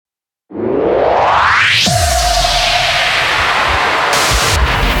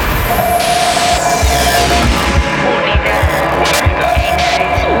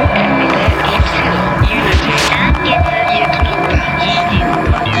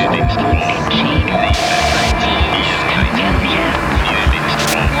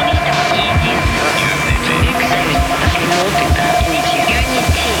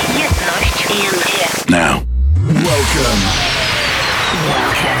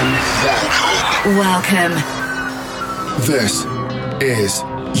Welcome. This is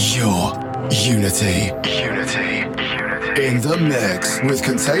your Unity. In the mix with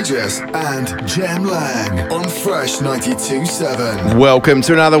Contagious and Jem Lang on Fresh 92.7. Welcome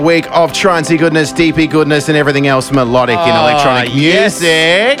to another week of trancey goodness, deepy goodness, and everything else melodic in electronic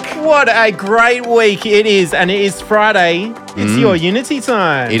music. What a great week it is, and it is Friday. It's your Unity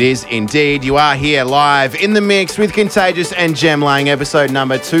time. It is indeed. You are here live in the mix with Contagious and Jem Lang, episode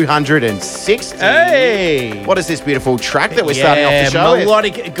number 260. Hey! What is this beautiful track that we're starting off the show with?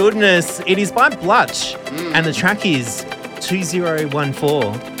 Melodic goodness. It is by Blutch, and the track is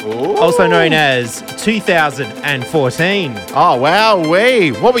 2014, also known as 2014. Oh, wow.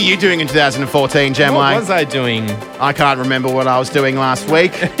 What were you doing in 2014, Jem Lang? What was I doing? I can't remember what I was doing last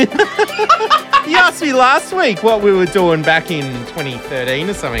week. You asked me last week what we were doing back in 2013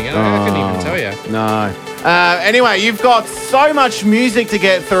 or something. I couldn't even tell you. No. Anyway, you've got so much music to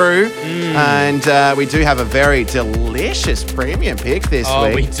get through, and we do have a very delicious premium pick this week.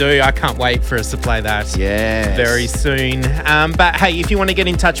 Oh, we do. I can't wait for us to play that very soon. But hey, if you want to get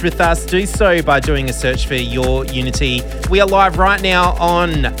in touch with us, do so by doing a search for Your Unity. We are live right now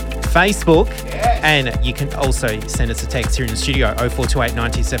on Facebook, and you can also send us a text here in the studio, 0428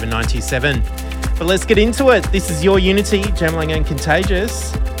 97 97. But let's get into it. This is Your Unity, Jem Lang and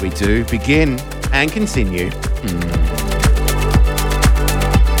Contagious. We do begin and continue.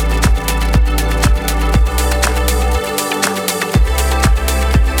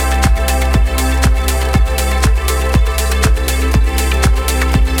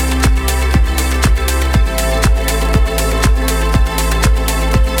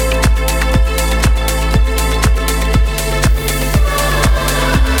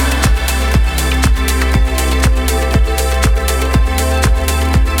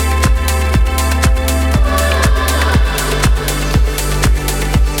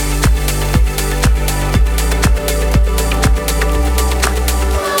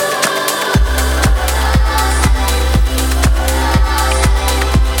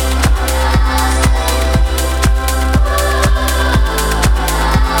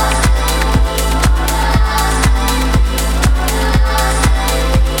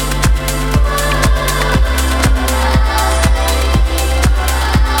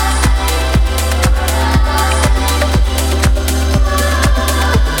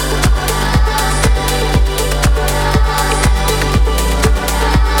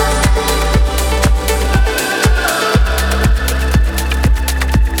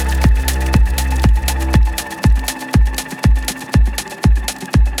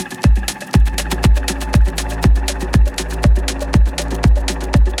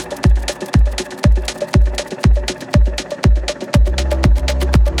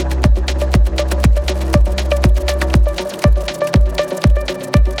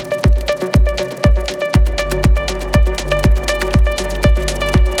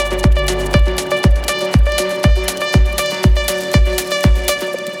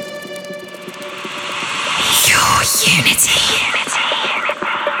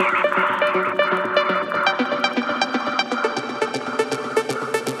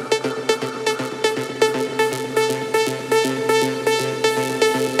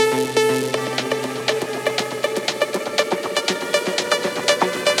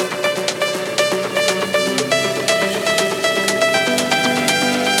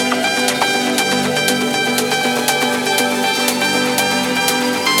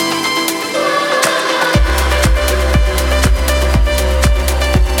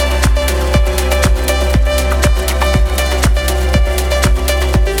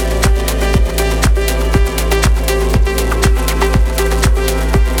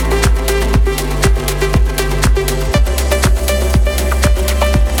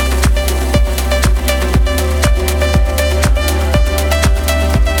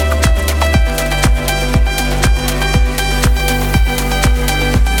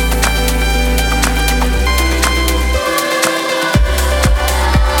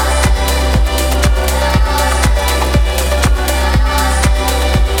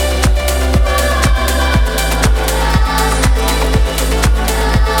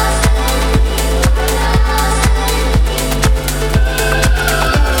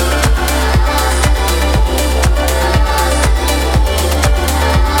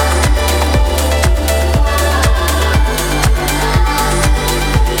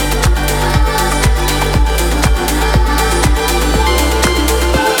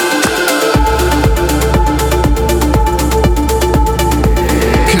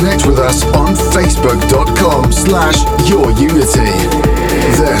 Facebook.com/yourunity.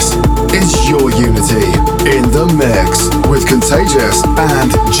 This is your Unity in the mix with Contagious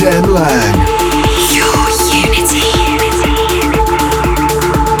and Jem Lang. Your Unity.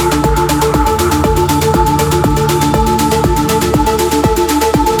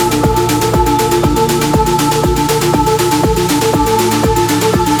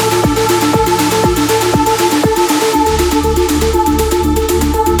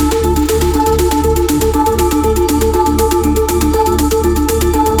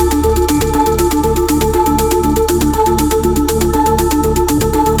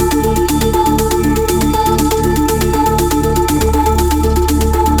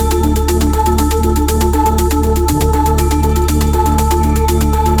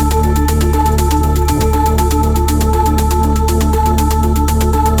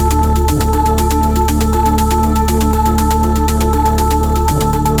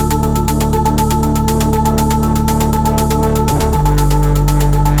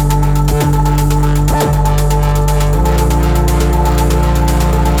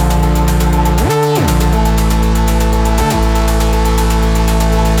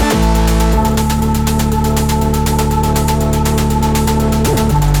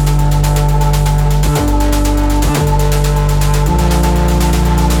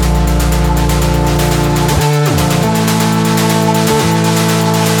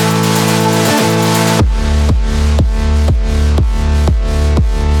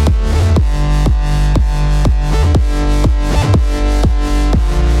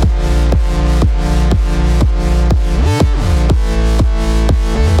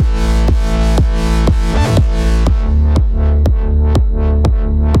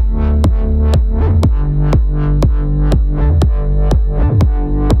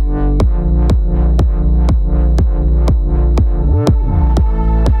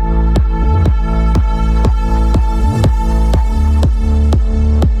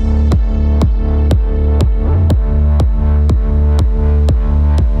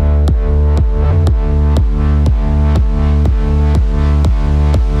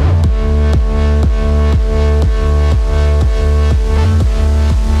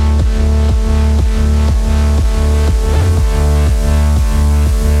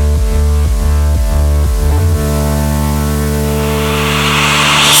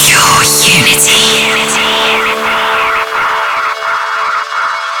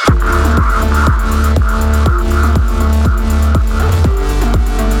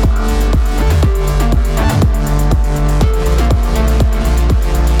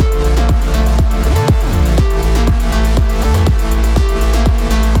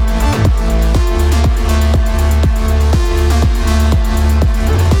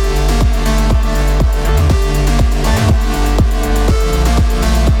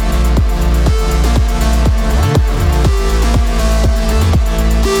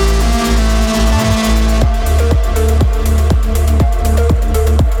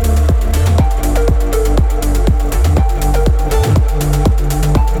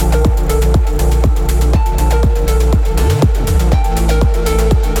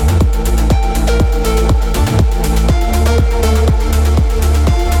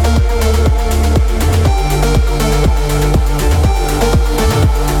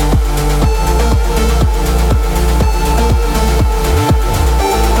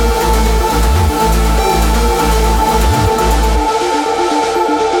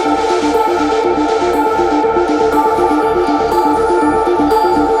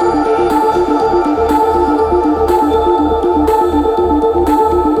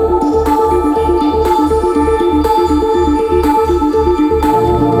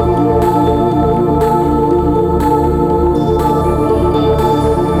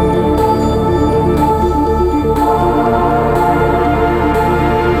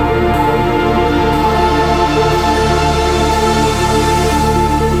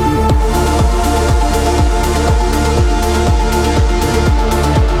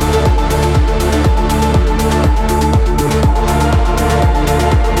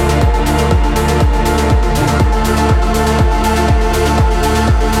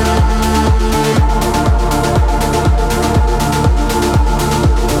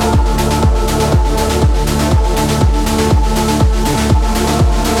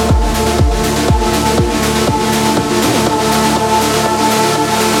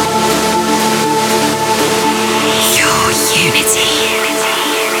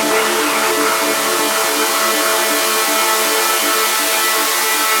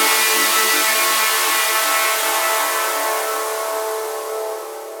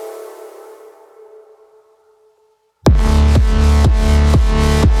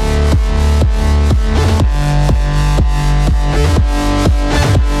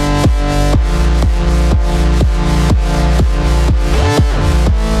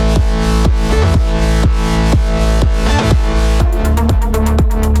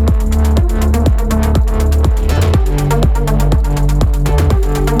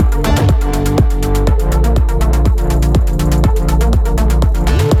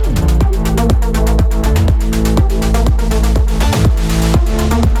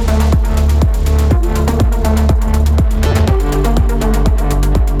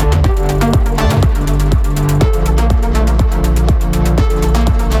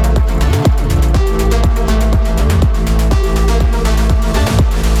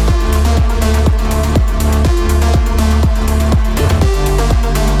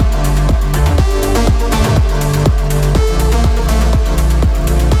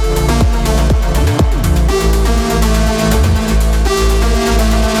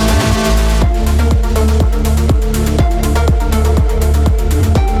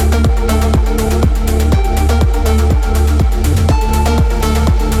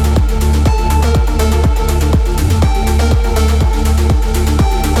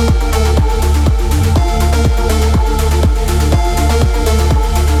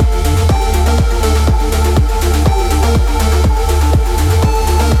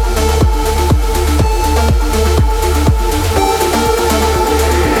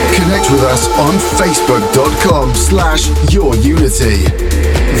 facebook.com/yourunity.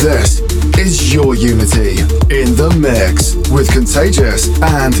 This is Your Unity in the mix with Contagious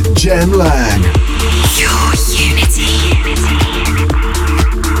and Jem Lang. Your Unity.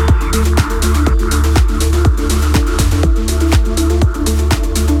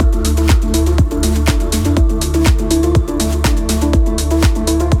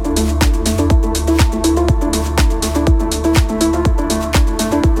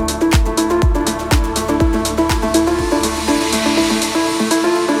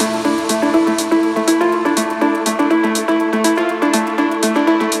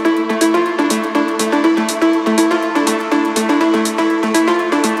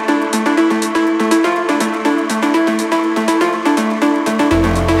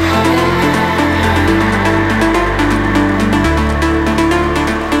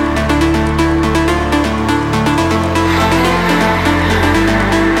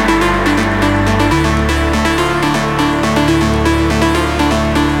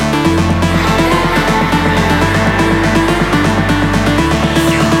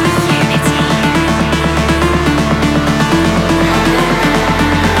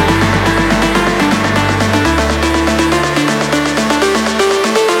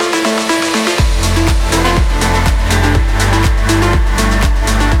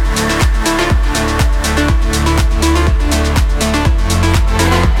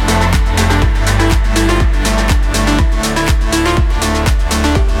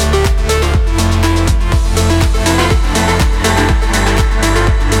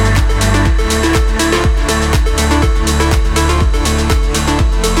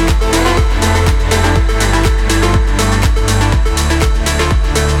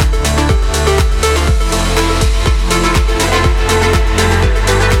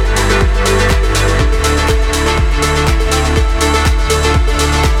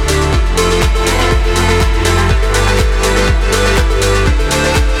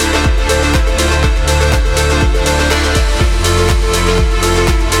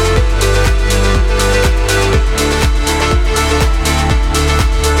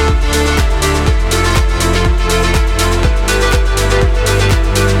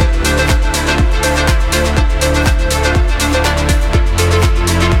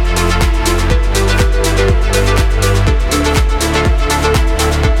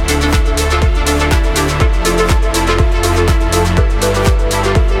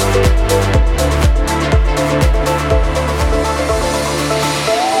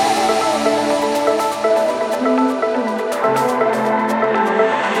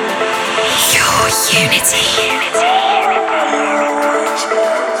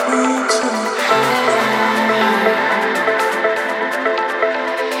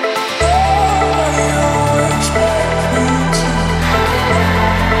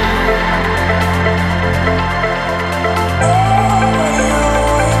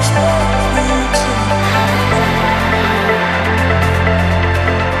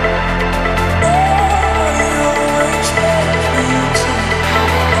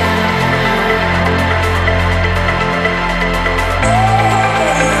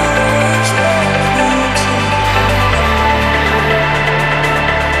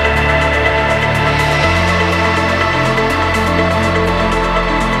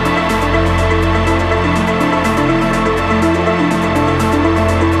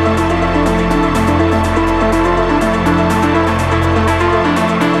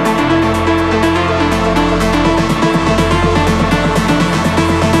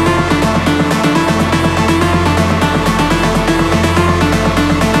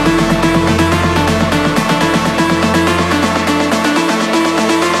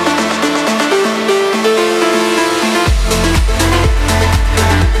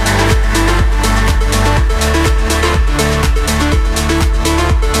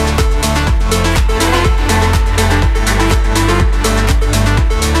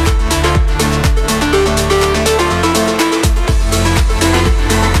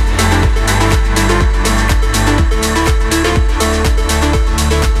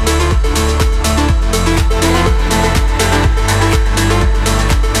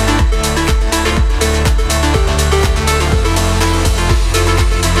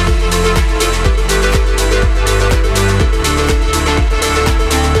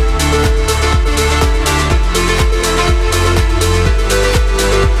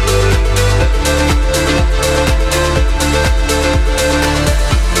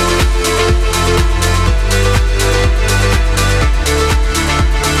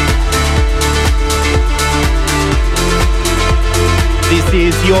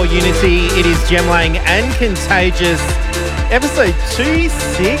 Your Unity. It is Jem Lang and Contagious, episode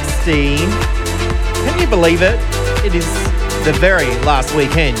 216. Can you believe it? It is the very last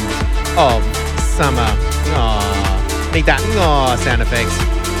weekend of summer. Aww. Need that sound effects.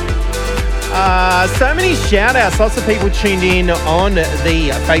 So many shout outs. Lots of people tuned in on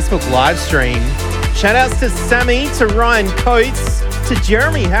the Facebook live stream. Shout outs to Sammy, to Ryan Coates, to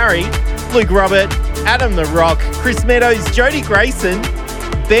Jeremy Harry, Luke Robert, Adam the Rock, Chris Meadows, Jody Grayson,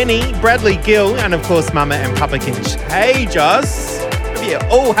 Benny, Bradley Gill, and of course Mama and Papa Contagious. Hope you're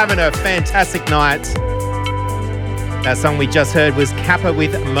all having a fantastic night. That song we just heard was Capa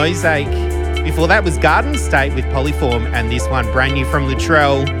with Mosaic. Before that was Gardenstate with Polyform, and this one brand new from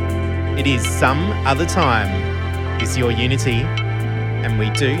Luttrell. It is Some Other Time. Is Your Unity, and we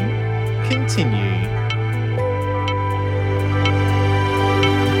do continue.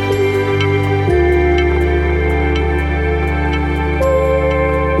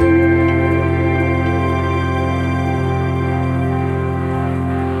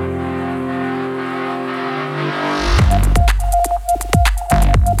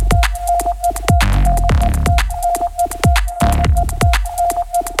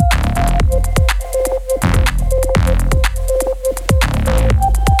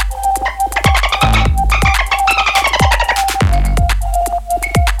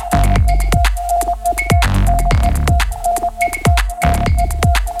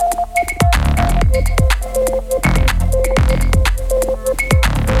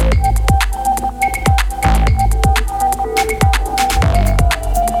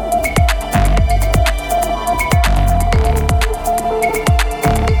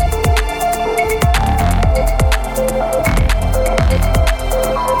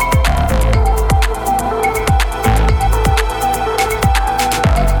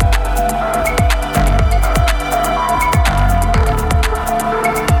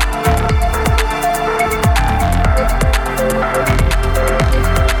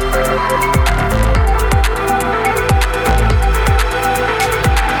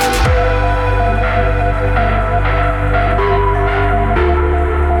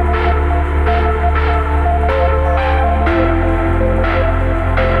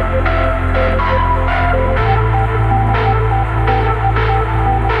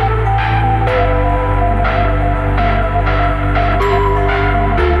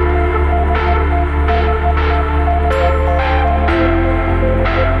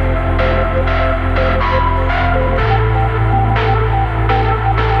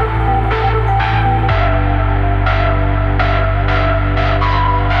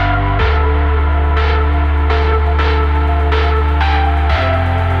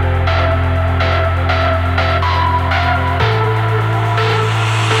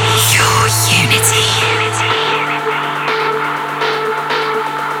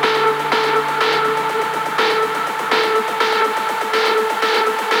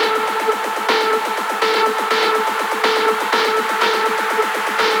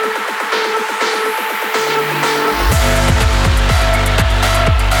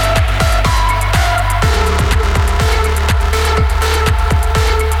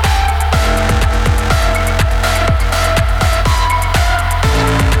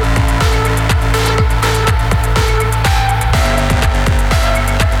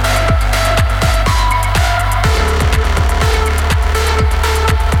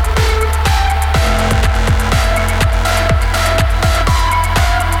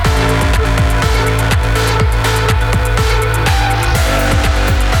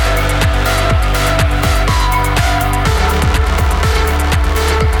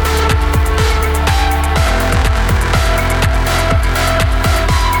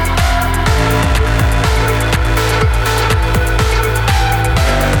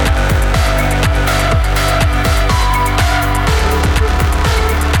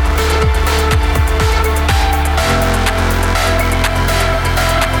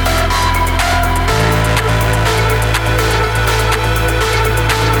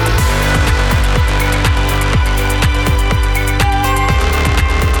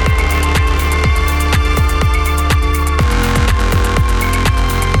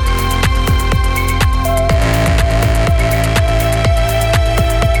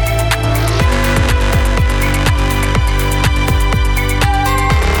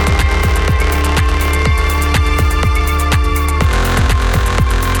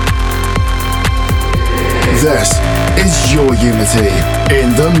 This is Your Unity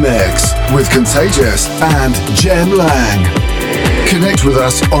in the mix with Contagious and Jem Lang. Connect with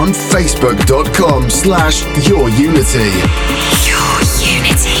us on facebook.com/yourunity. Your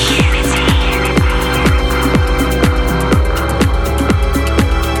Unity.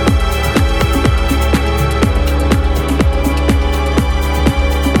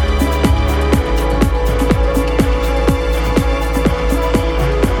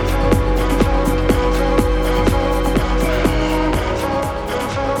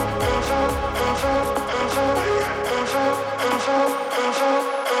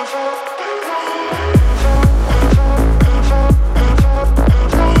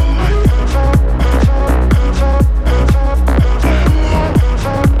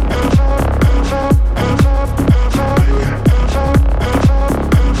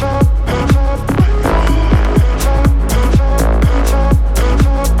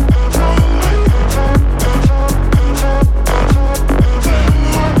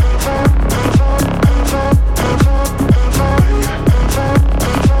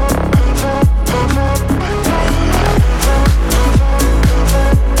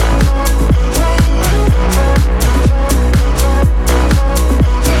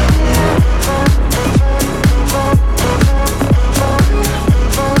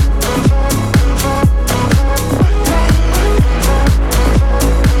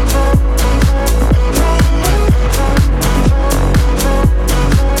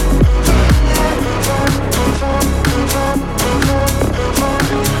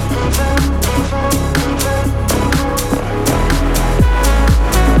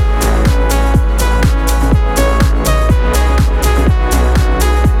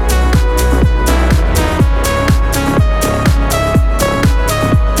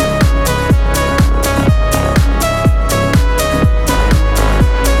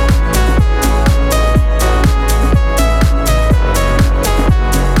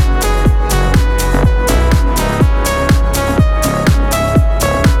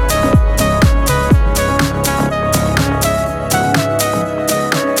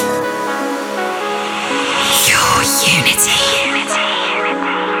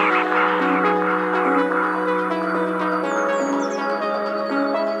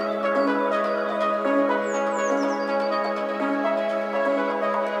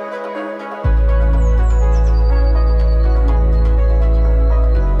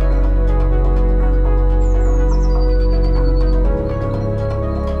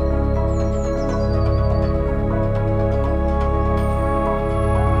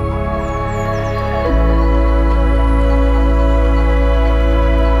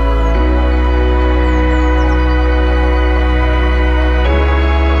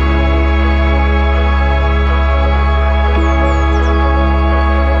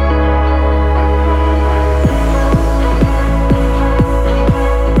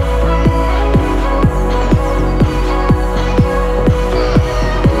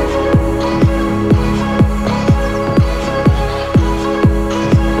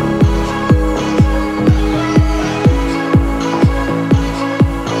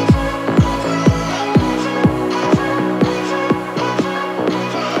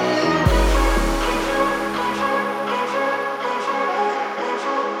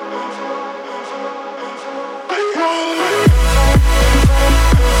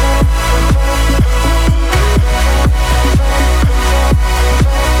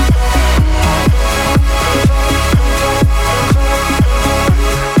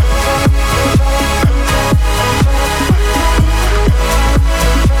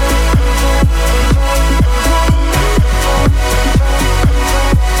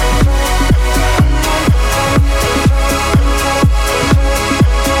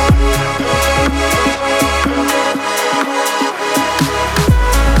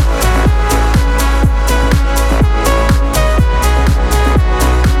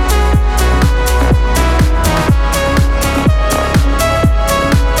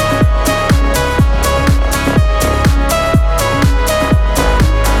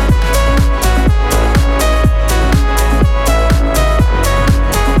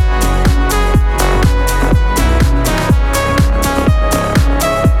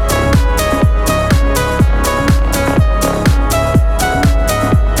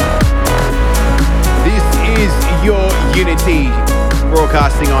 Unity,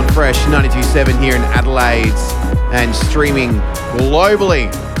 broadcasting on Fresh 92.7 here in Adelaide and streaming globally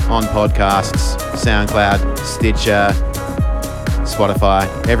on podcasts, SoundCloud, Stitcher, Spotify,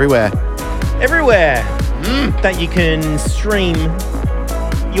 everywhere. Everywhere that you can stream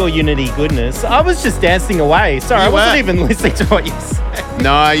your Unity goodness. I was just dancing away. Sorry, I wasn't even listening to what you said.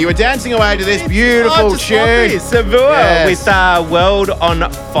 No, you were dancing away to this beautiful tune. Avoure with World on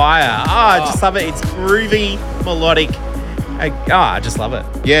Fire. I just love it. It's groovy, melodic. I just love it.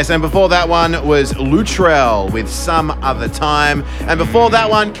 Yes, and before that one was Luttrell with Some Other Time. And before that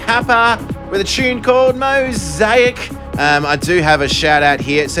one, Capa with a tune called Mosaic. I do have a shout out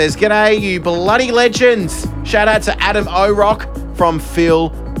here. It says, "G'day, you bloody legends." Shout out to Adam O'Rock from Phil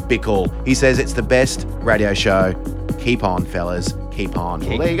Bickle. He says it's the best radio show. Keep on, fellas. Keep on.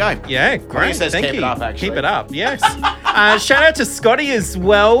 Well, there you go. Yeah, great. He says Thank keep you. it up, actually. Keep it up, yes. Shout out to Scotty as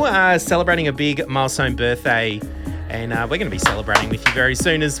well, celebrating a big milestone birthday. And we're going to be celebrating with you very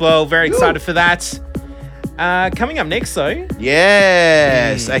soon as well. Very excited for that. Coming up next, though.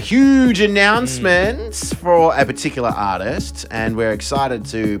 Yes, a huge announcement for a particular artist. And we're excited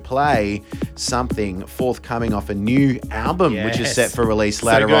to play something forthcoming off a new album, which is set for release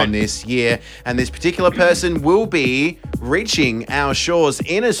later on this year. And this particular person will be reaching our shores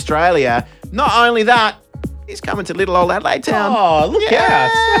in Australia. Not only that, he's coming to little old Adelaide town. Oh, look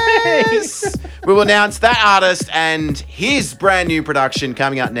out. Yes. We will announce that artist and his brand new production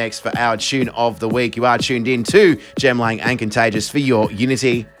coming up next for our tune of the week. You are tuned in to Jem Lang and Contagious for your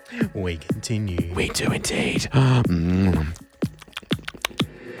Unity. We continue. We do indeed.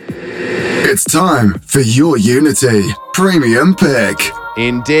 It's time for your Unity Premium Pick.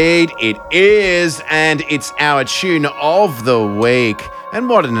 Indeed, it is. And it's our tune of the week. And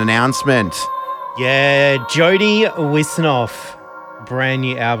what an announcement. Yeah, Jody Wisternoff, brand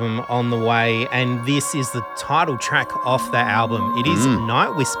new album on the way, and this is the title track off that album. It is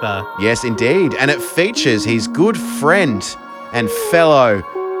Nightwhisper. Yes, indeed. And it features his good friend and fellow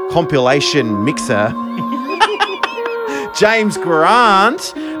compilation mixer, James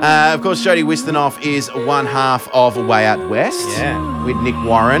Grant. Of course, Jody Wisternoff is one half of Way Out West with Nick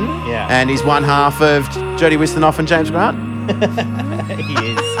Warren. Yeah. And he's one half of Jody Wisternoff and James Grant. He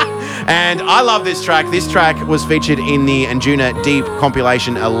is. And I love this track. This track was featured in the Anjuna Deep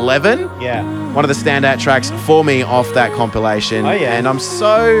compilation 11. Yeah. One of the standout tracks for me off that compilation. Oh, yeah. And I'm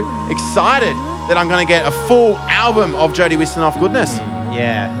so excited that I'm going to get a full album of Jody Wisternoff goodness.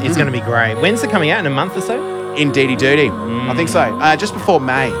 Yeah, it's going to be great. When's it coming out? In a month or so? Indeedy Doody. I think so. Just before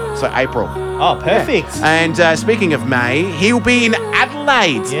May, so April. Oh, perfect. Yeah. And speaking of May, he'll be in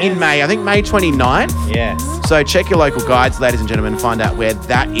Adelaide in May. I think May 29th. Yes. So check your local guides, ladies and gentlemen, and find out where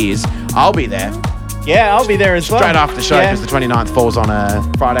that is. I'll be there. Yeah, I'll be there as well. Straight after the show, because the 29th falls on a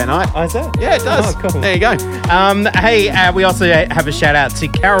Friday night. Oh, is that? Yeah, it does. Oh, cool. There you go. Hey, we also have a shout out to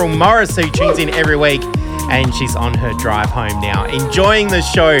Carol Morris, who tunes in every week, and she's on her drive home now, enjoying the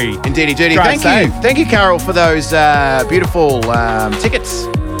show. Indeedy Doody. Drive Thank you. safe. Thank you, Carol, for those beautiful tickets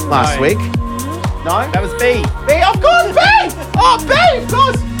last week. No? That was B. B, of course, B! Oh, B, of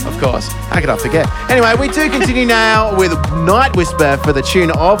course. Of course. How could I forget? Anyway, we do continue now with Nightwhisper for the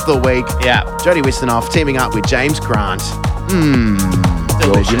tune of the week. Yeah. Jody Wisternoff teaming up with James Grant.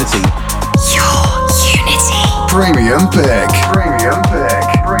 Your Unity. Your Unity. Premium Pick. Premium Pick.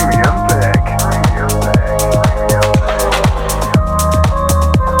 Premium Pick. Premium Pick. Premium Pick.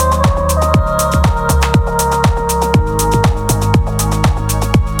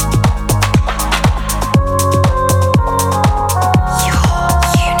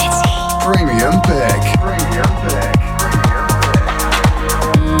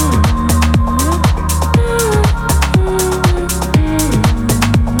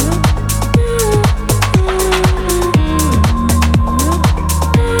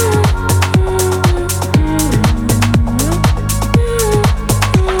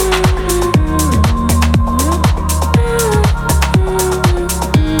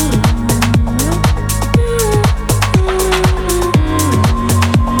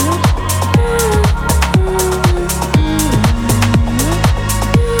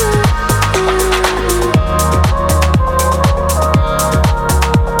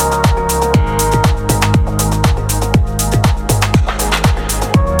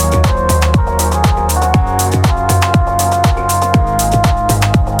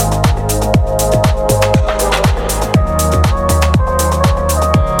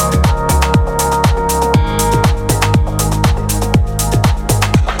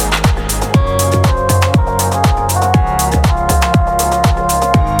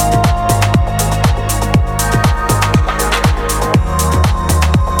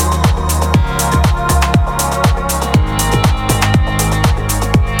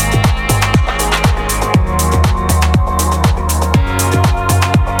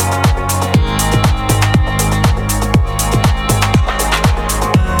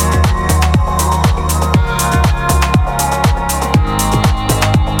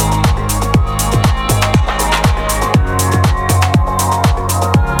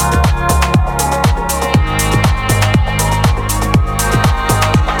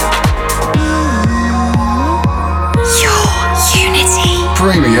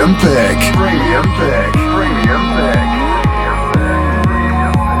 Premium pick. Premium pick. Premium pick.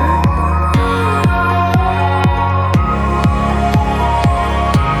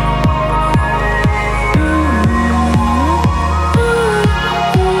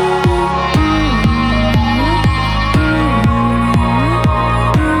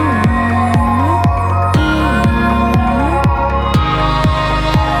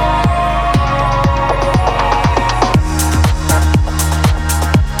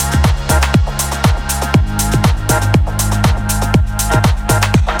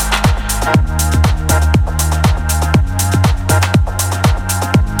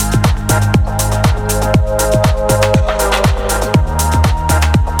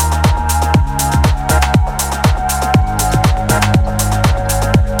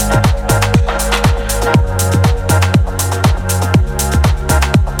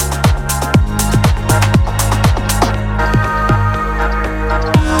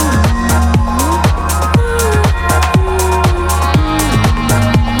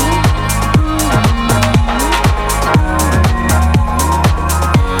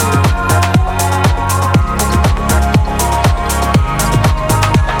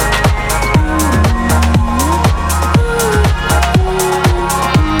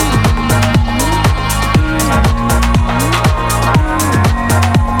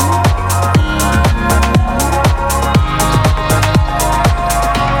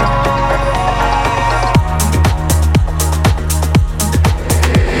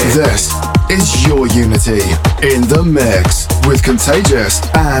 This is your Unity in the mix with Contagious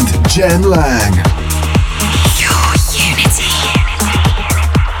and Jem Lang. Your Unity.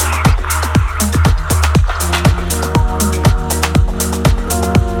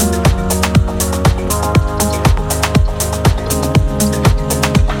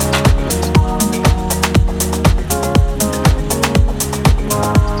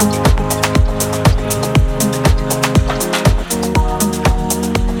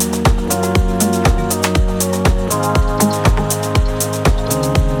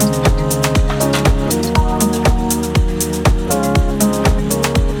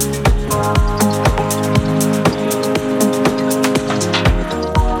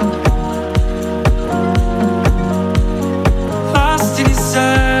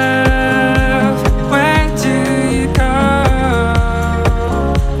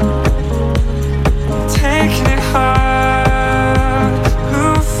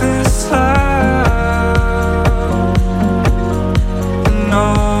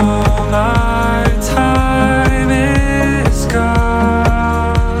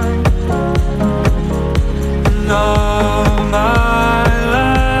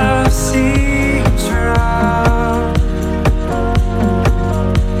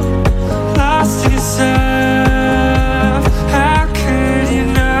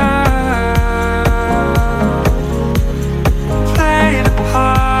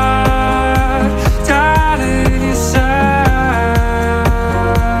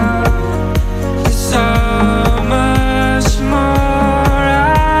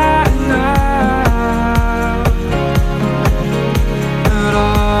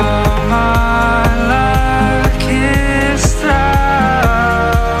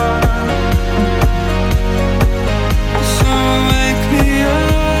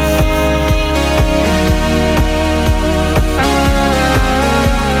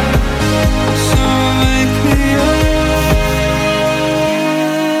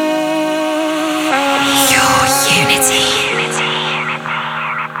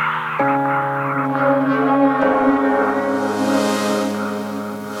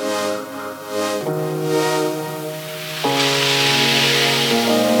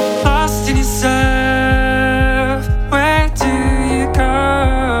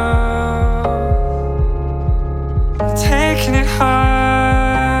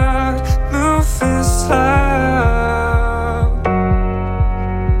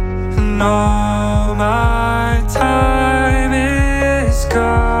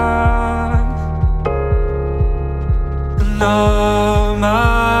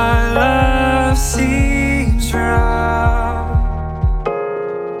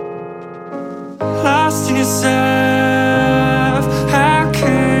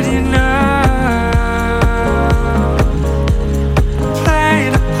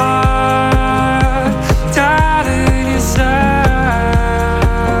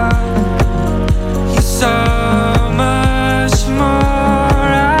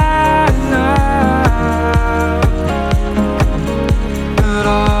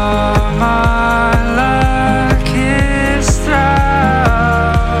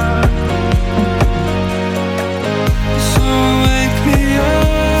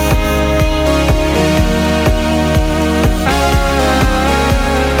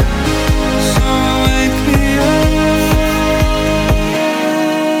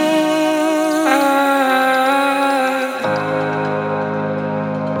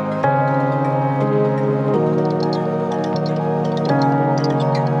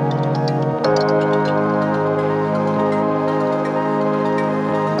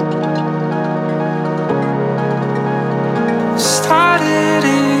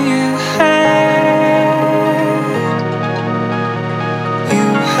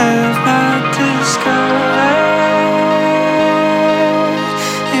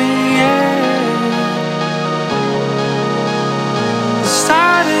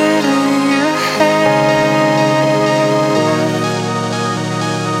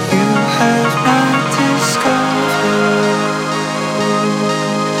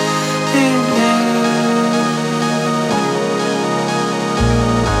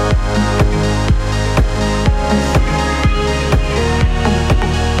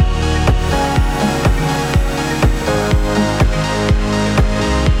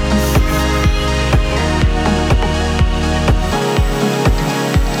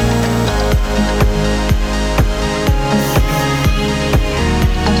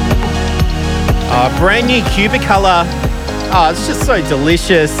 brand new Cubicolor. Oh, it's just so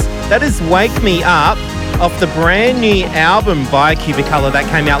delicious. That is Wake Me Up off the brand new album by Cubicolor that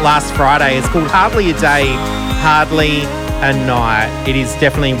came out last Friday. It's called Hardly a Day, Hardly a Night. It is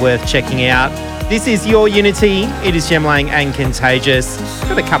definitely worth checking out. This is Your Unity. It is Jem Lang and Contagious.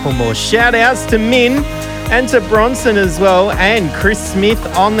 Got a couple more shout outs to Min and to Bronson as well, and Chris Smith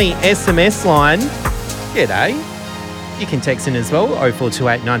on the SMS line. G'day. You can text in as well,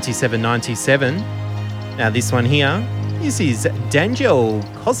 0428 97 97. Now this one here, this is Danijel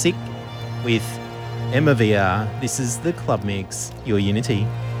Kostic with Emovere. This is the Club Mix. Your Unity.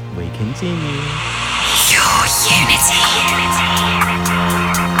 We continue. Your Unity.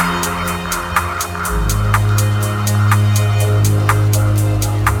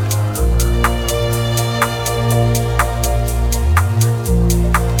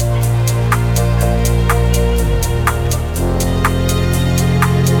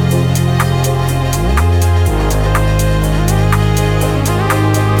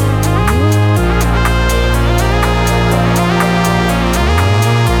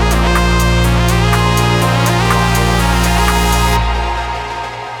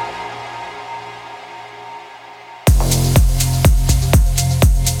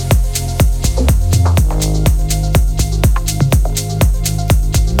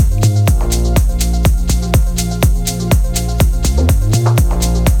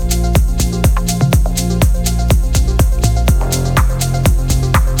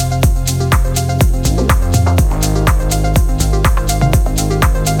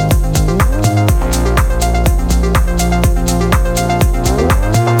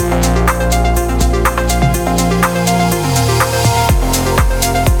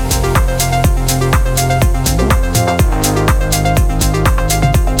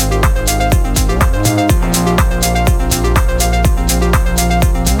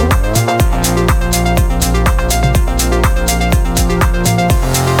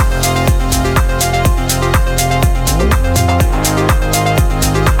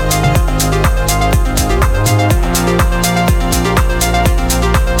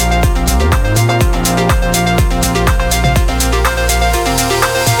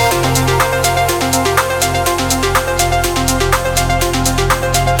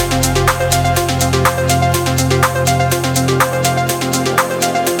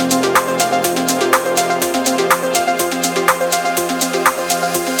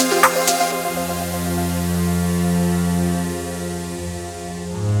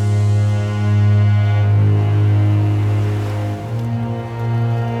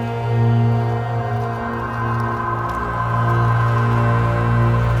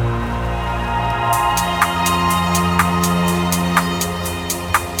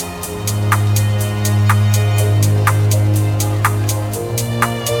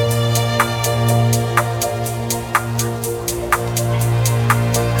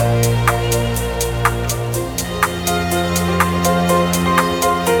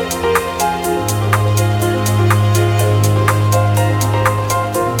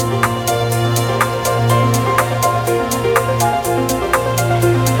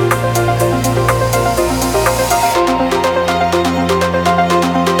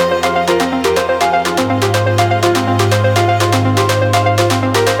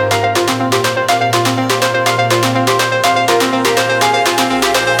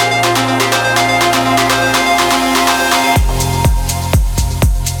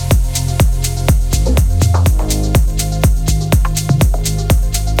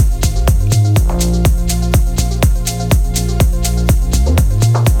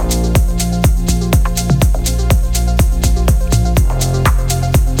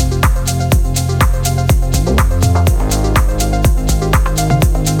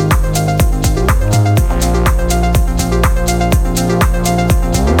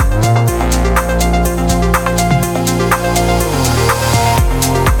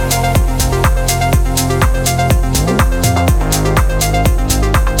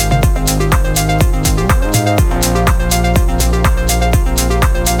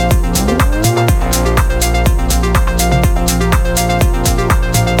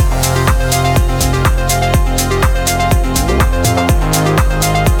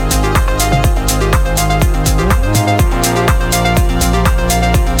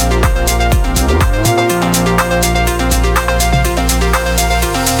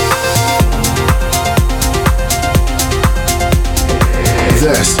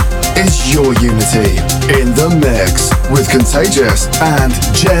 Your Unity in the mix with Contagious and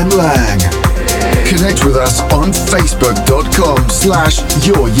Jem Lang. Connect with us on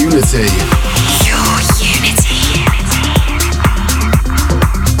facebook.com/yourunity. Your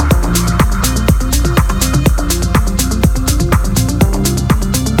Unity.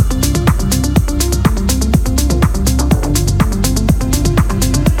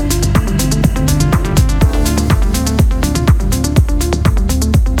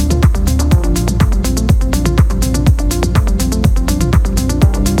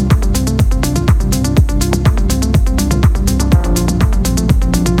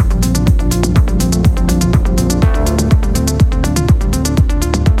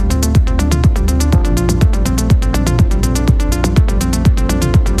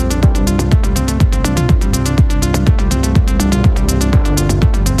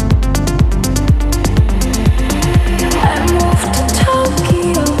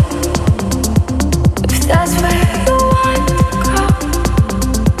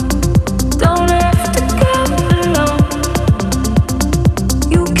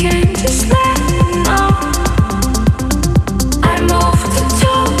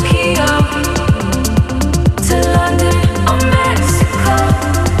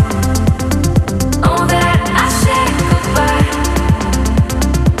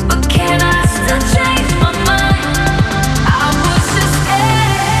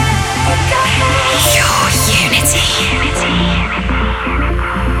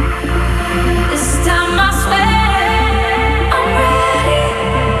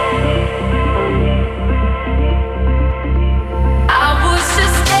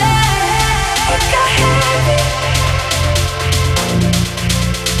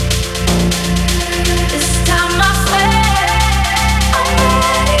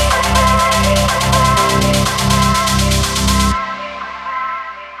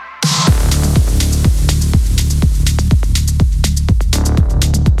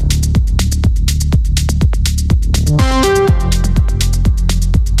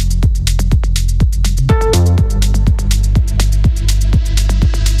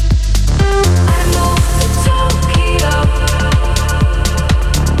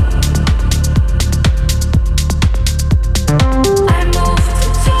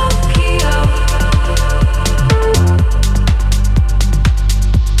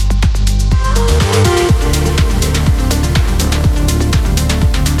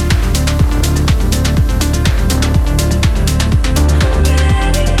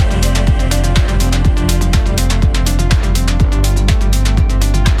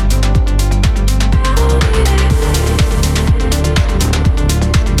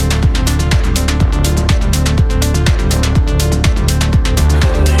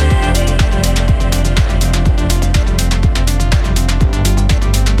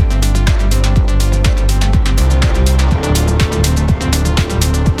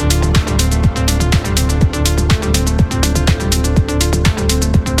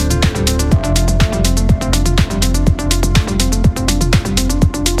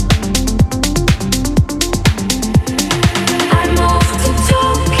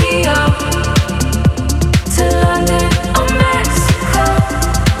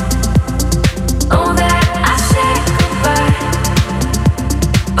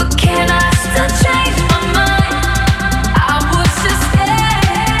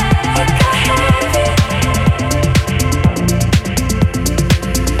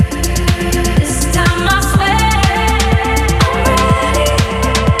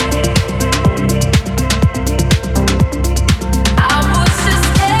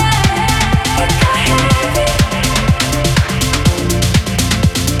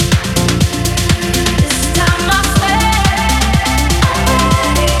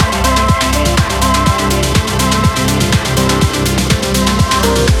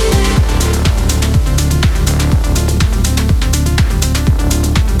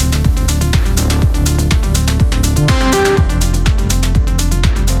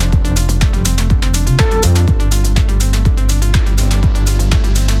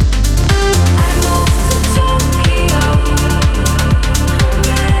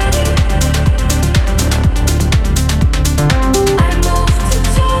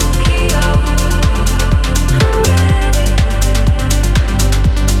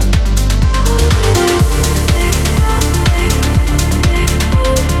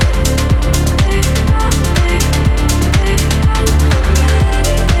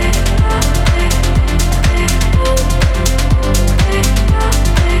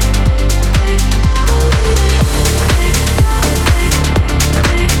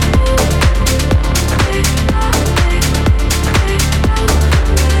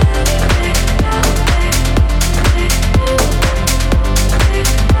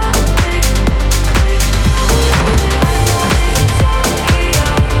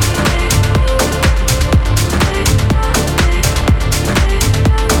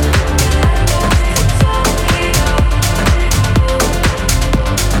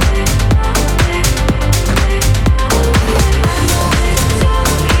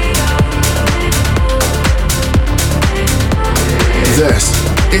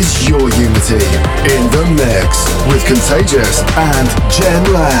 Unity in the mix with Contagious and Jem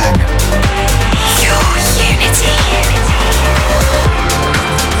Lang. Your Unity.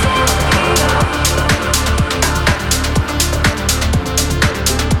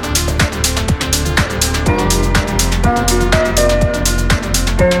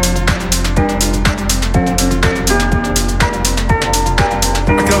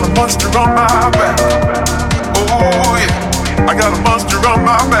 I got a monster on my back. Oh yeah, I got a monster on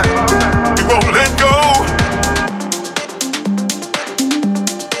my back. It won't let go.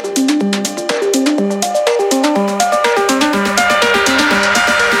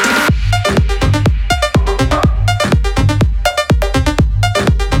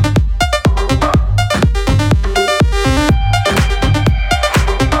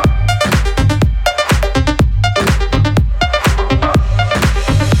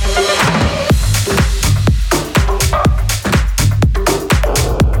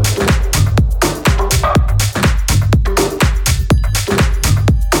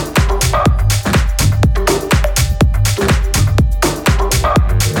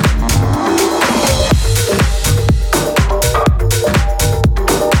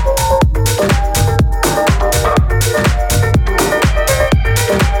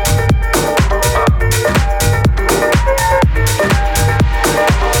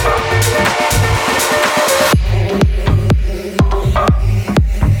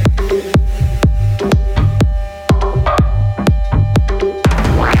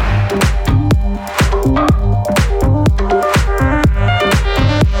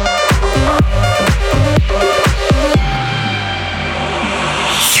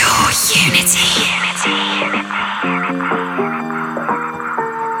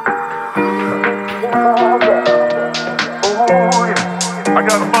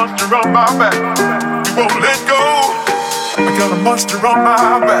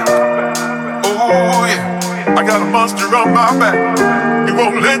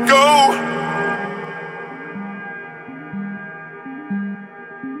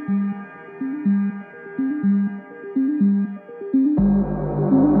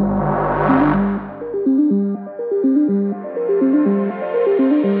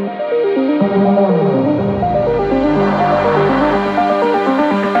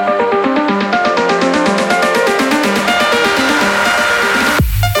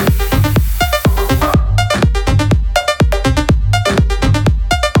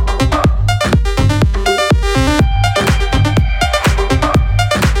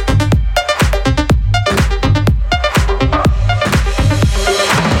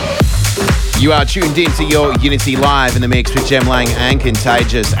 You are tuned in to your Unity Live in the mix with Jem Lang and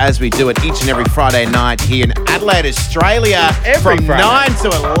Contagious, as we do it each and every Friday night here in Adelaide, Australia, from Friday. 9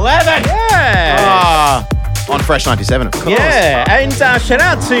 to 11. Yeah. On Fresh 97, of course. Yeah, and shout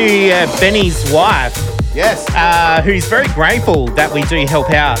out to Benny's wife. Yes. Who's very grateful that we do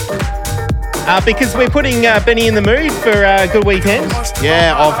help out. Because we're putting Benny in the mood for a good weekend.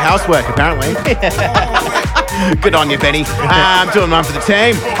 Yeah, of housework, apparently. Good on you, Benny. Doing one for the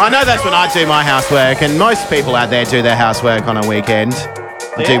team. I know that's when I do my housework, and most people out there do their housework on a weekend.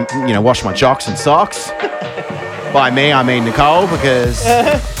 I do, wash my jocks and socks. By me, I mean Nicole, because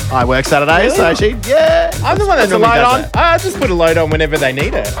I work Saturdays, so I'm the one that normally does it. I just put a load on whenever they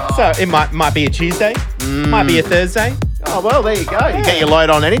need it. So it might be a Tuesday, might be a Thursday. Oh, well, there you go. You get your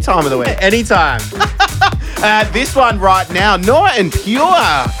load on any time of the week. Anytime. This one right now, Nora and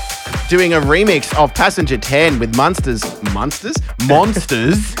Pure doing a remix of Passenger 10 with Monsters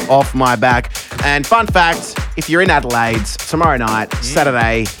Off My Back. And fun fact, if you're in Adelaide tomorrow night,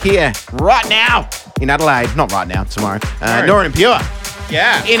 Saturday, here, right now, in Adelaide, not right now, tomorrow, Nora and Pure.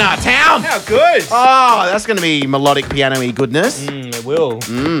 Yeah. In our town. How good. Oh, that's going to be melodic piano-y goodness. It will.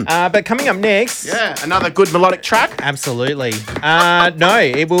 But coming up next. Yeah, another good melodic track. Absolutely. No,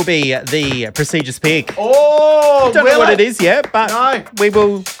 it will be the prestigious pick. Oh, don't know what it is yet, but we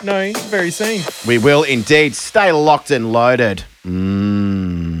will know very soon. We will indeed. Stay locked and loaded. We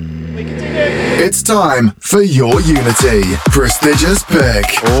continue. It's time for your Unity prestigious pick.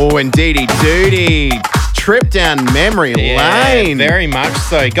 Oh, indeedy doody. Trip down memory lane. Very much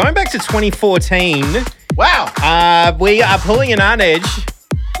so. Going back to 2014. Wow. We are pulling an Arnej.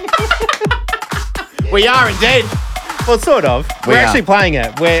 We are indeed. Well, sort of. We're actually playing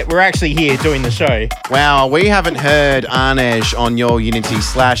it. We're actually here doing the show. Wow, we haven't heard Arnej on your Unity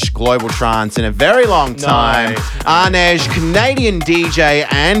 / Global Trance in a very long time. No. Arnej, Canadian DJ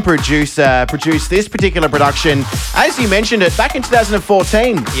and producer, produced this particular production, as you mentioned it, back in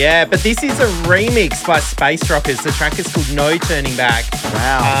 2014. Yeah, but this is a remix by Space Rockers. The track is called No Turning Back.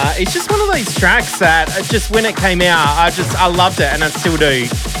 Wow. It's just one of those tracks that just when it came out, I loved it and I still do.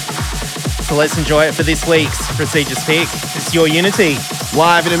 So let's enjoy it for this week's prestigious pick. It's Your Unity.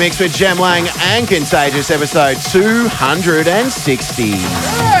 Live in a mix with Jem Lang and Contagious, episode 260.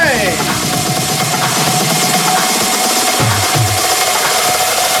 Hey!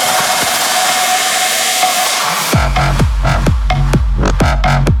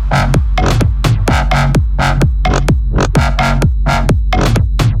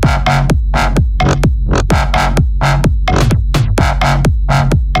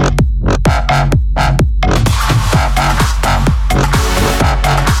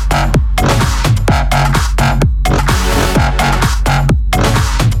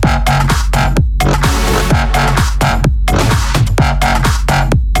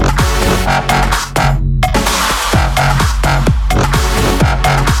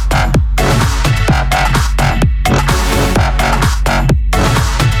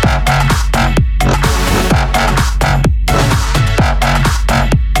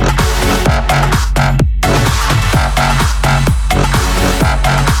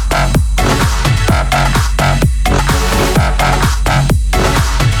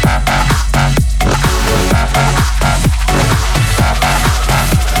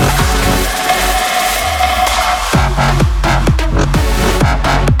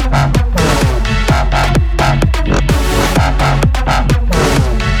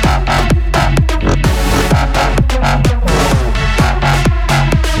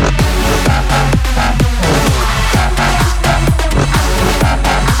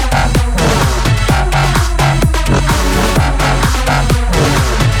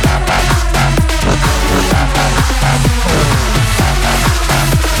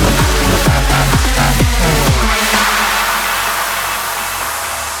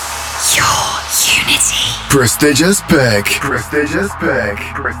 Prestigious pick. Prestigious pick.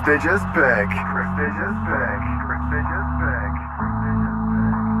 Prestigious pick. Prestigious pick. Prestigious pick.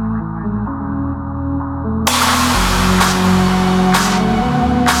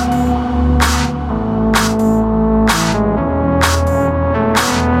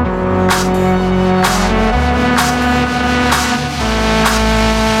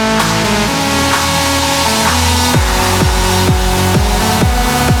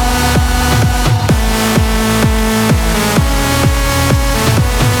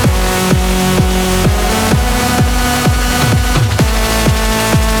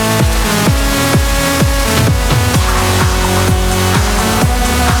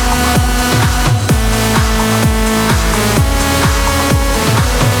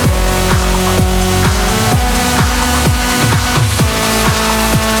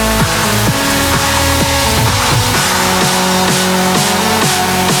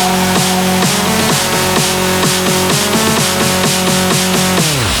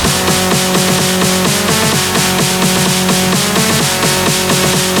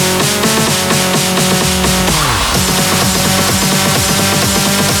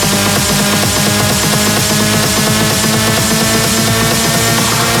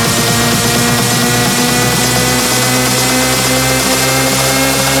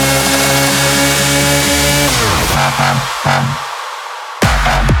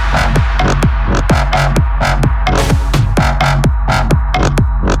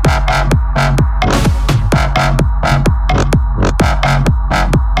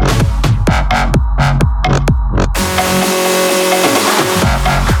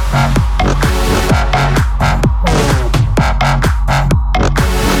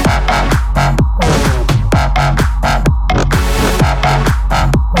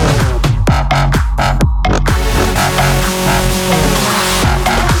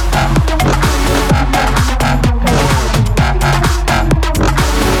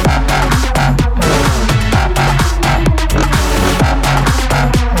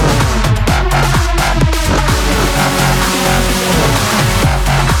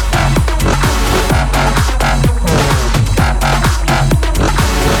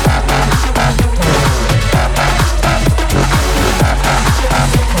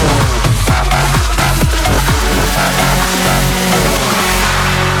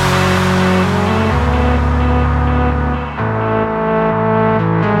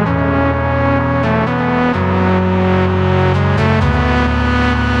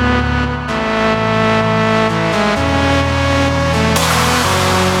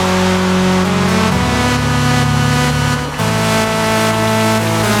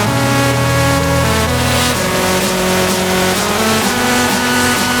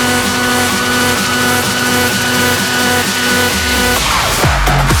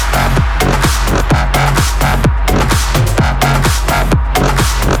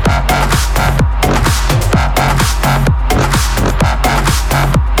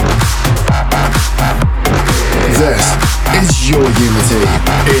 Unity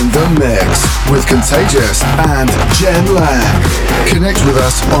in the mix with Contagious and Jem Lang. Connect with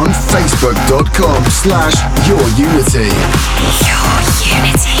us on facebook.com/yourunity. Your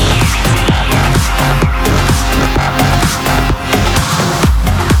Unity.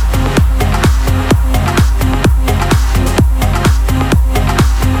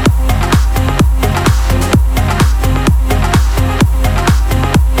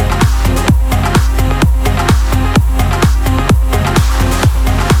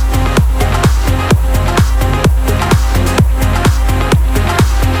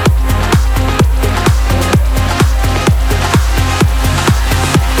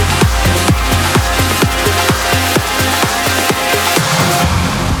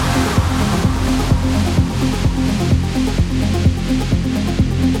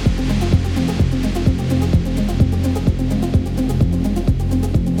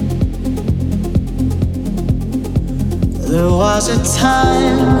 There was a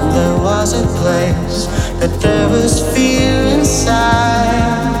time, there was a place, but there was fear inside.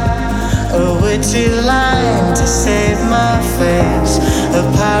 A witty line to save my face, a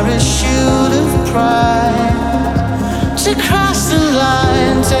parachute of pride. To cross the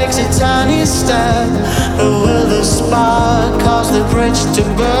line takes a tiny step, but will the spark cause the bridge to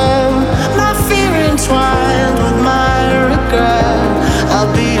burn? My fear entwined with my regret,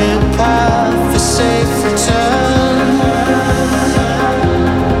 I'll beat a path for safe return.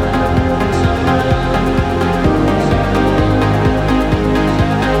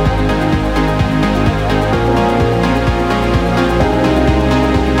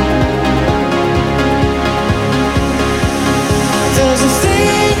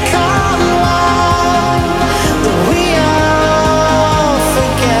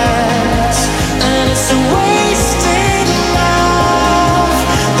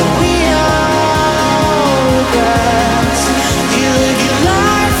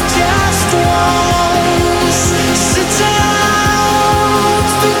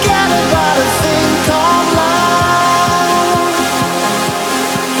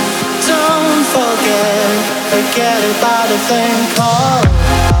 Forget about a thing called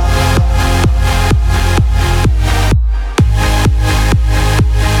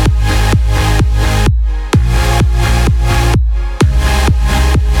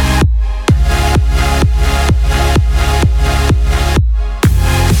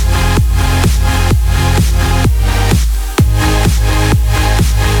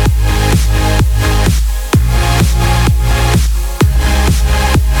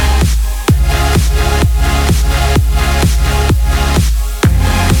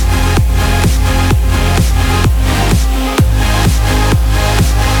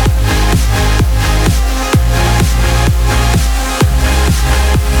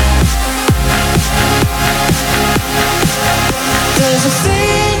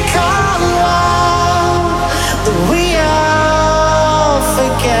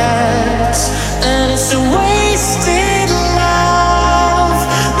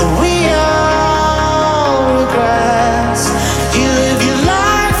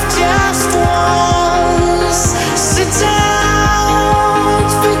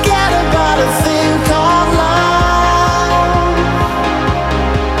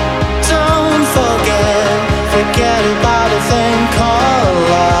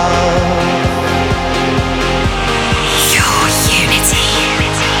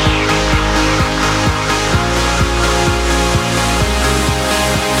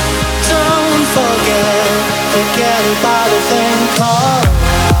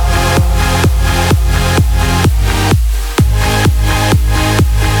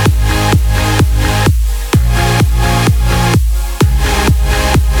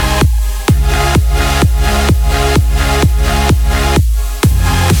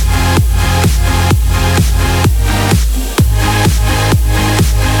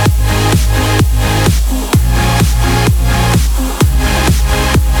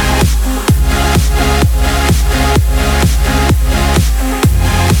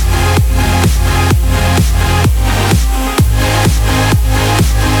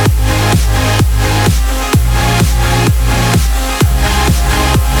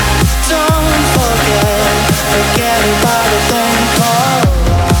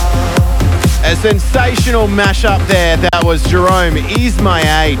sensational mashup there. That was Jerome,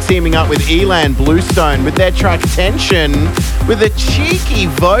 Isam-Ae teaming up with Ilan, Bluestone with their track Tension, with a cheeky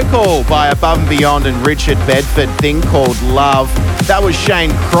vocal by Above and Beyond and Richard Bedford, thing called Love. That was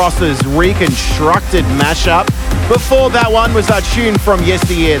Shane Cross's Reconstructed mashup. Before that one was our tune from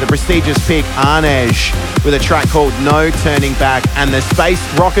yesteryear, the prestigious pick Arnej with a track called No Turning Back, and the Space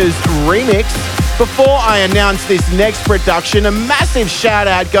Rockers remix Before I announce this next production, a massive shout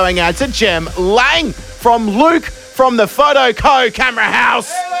out going out to Jem Lang from Luke from the Photo Co Camera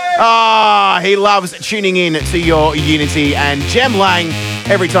House. He loves tuning in to your Unity, and Jem Lang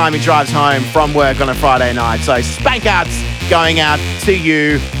every time he drives home from work on a Friday night. So spank outs going out to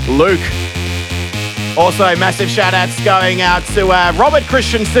you, Luke. Also, massive shout outs going out to Robert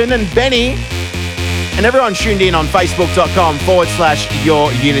Christensen and Benny and everyone tuned in on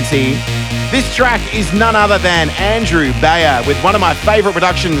facebook.com/yourunity. This track is none other than Andrew Bayer with one of my favourite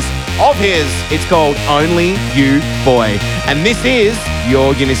productions of his. It's called Only You Boy. And this is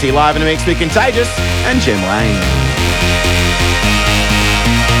Your Unity live in a mix with Contagious and Jem Lang.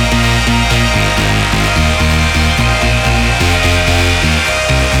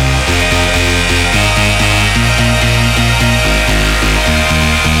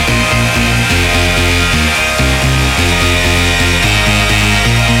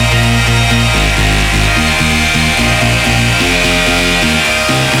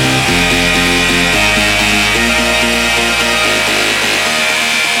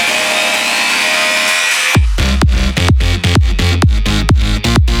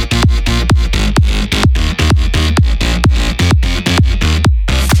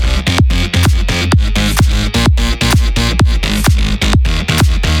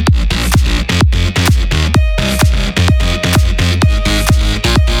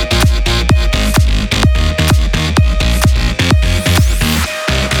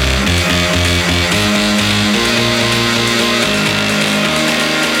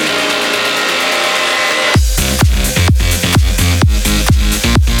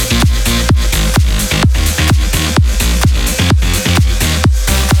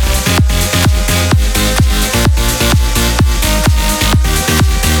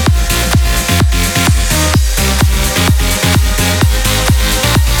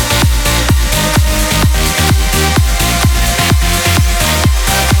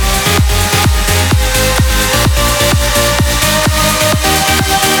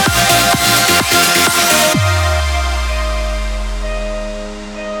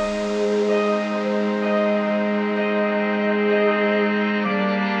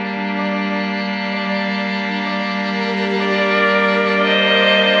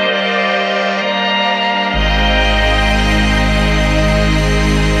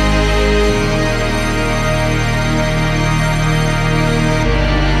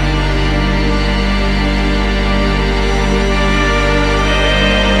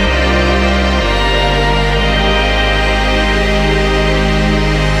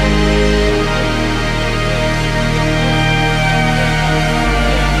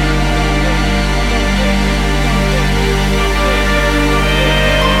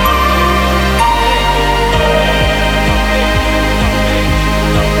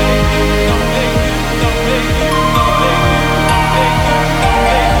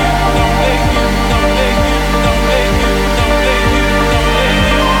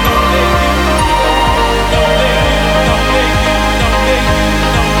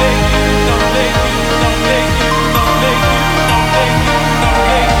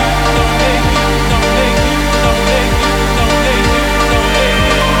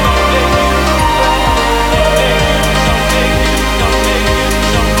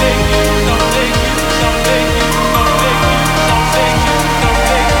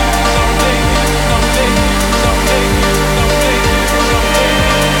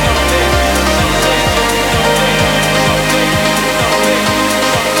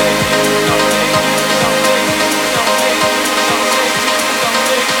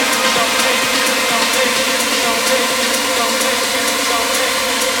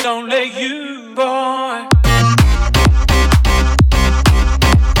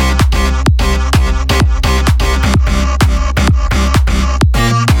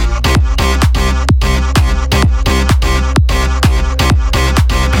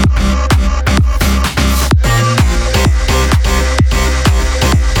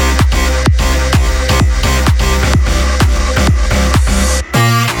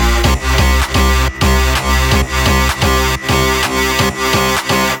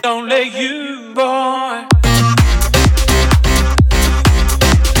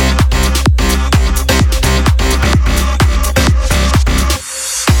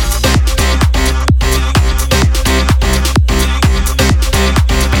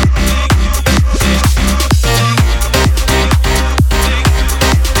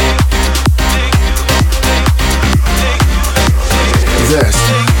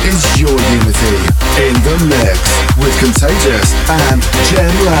 Contagious and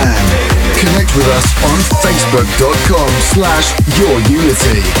Jem Lang. Connect with us on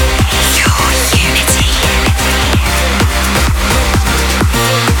facebook.com/yourunity.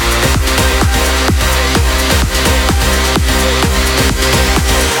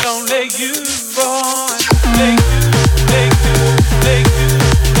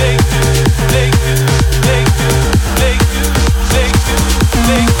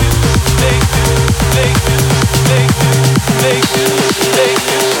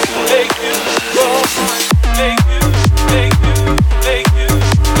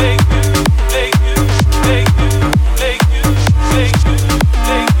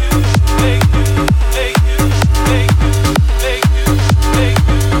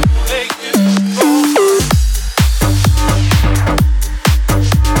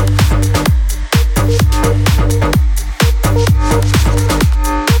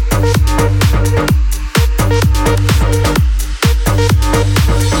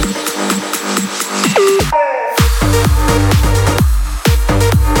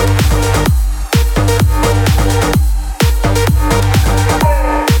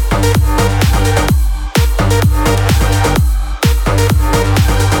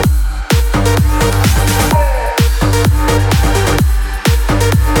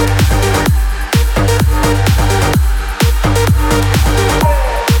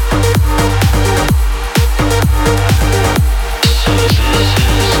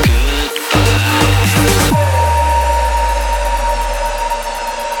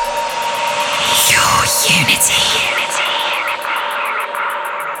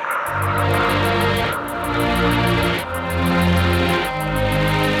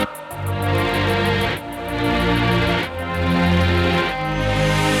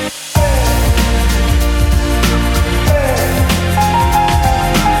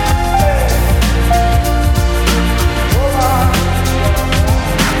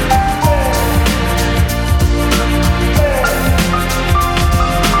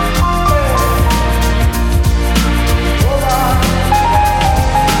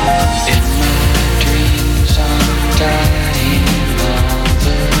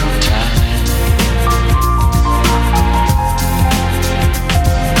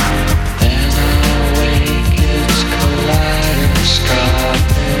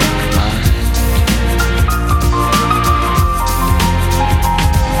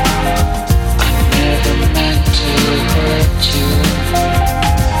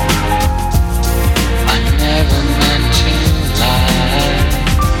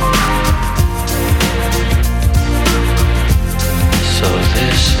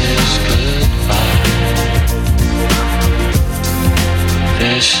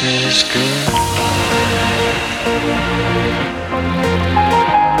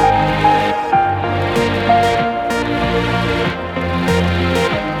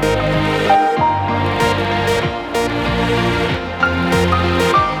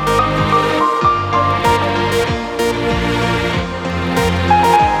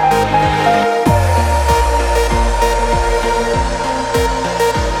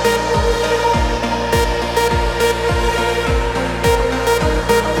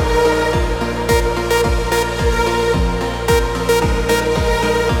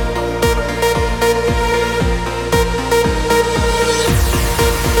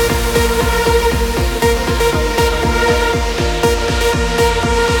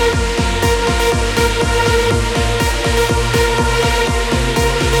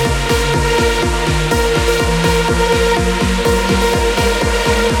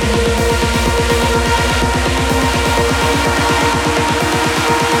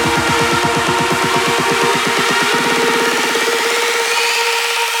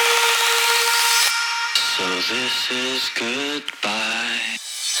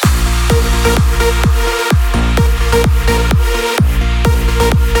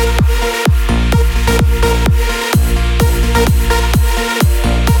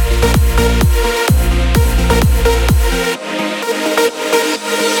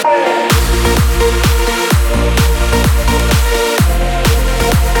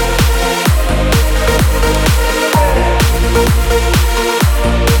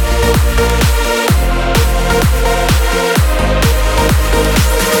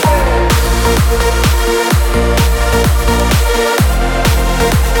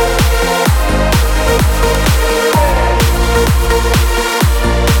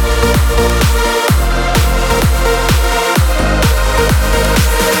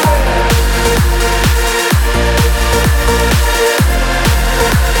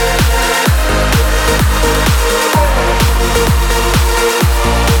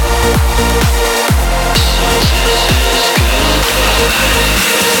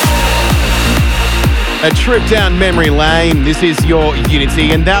 A trip down memory lane. This is your Unity,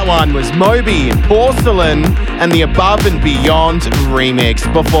 and that one was Moby, Porcelain, and the Above and Beyond remix.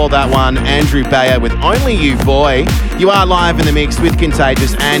 Before that one, Andrew Bayer with Only You Boy. You are live in the mix with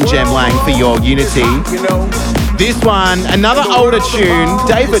Contagious and Jem Lang for your Unity. This one, another older tune,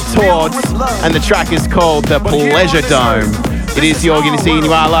 David Tort, and the track is called The Pleasure Dome. It is your Unity, and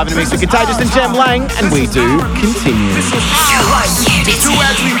you are live in the mix with Contagious and Jem Lang, and we do continue. To do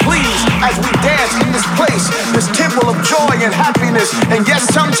as we please, as we dance in this place, this temple of joy and happiness. And yes,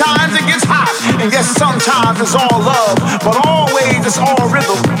 sometimes it gets hot, and yes, sometimes it's all love, but always it's all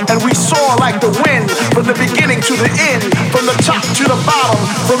rhythm. And we soar like the wind, from the beginning to the end, from the top to the bottom,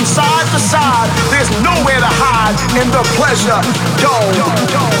 from side to side. There's nowhere to hide in the pleasure dome.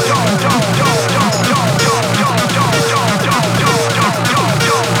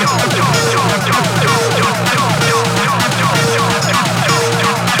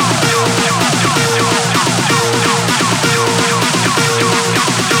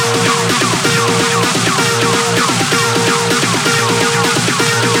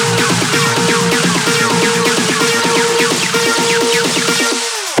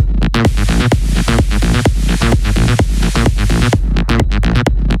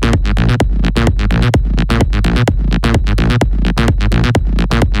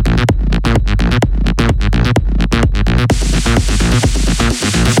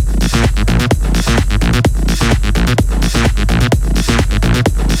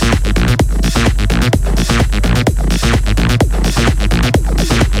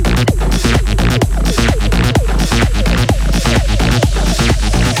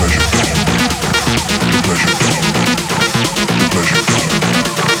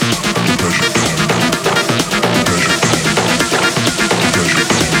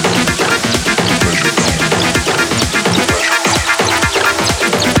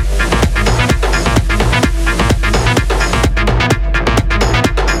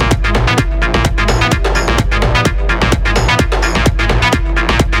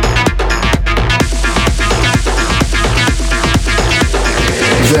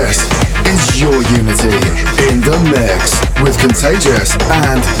 Contagious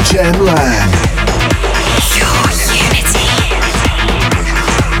and Jem Lang.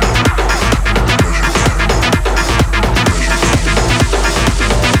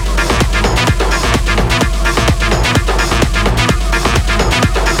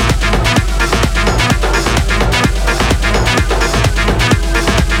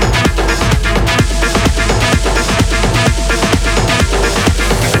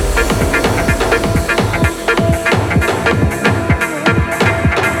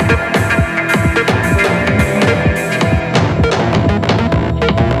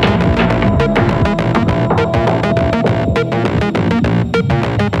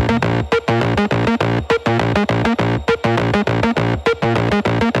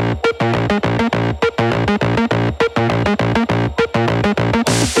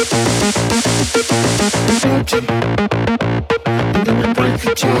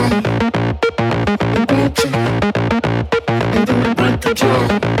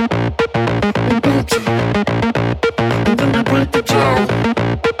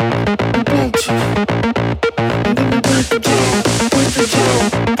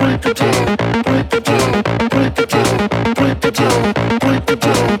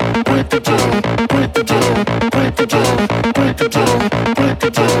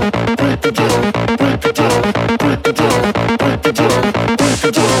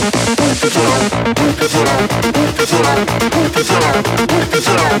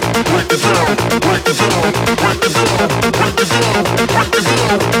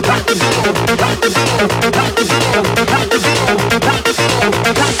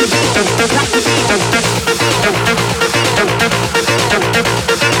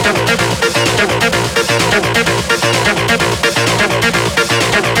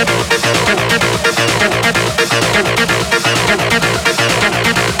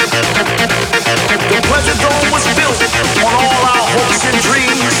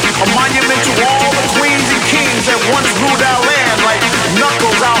 Monument to all the queens and kings that once ruled our land, like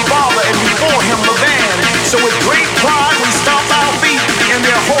Knuckles, our father, and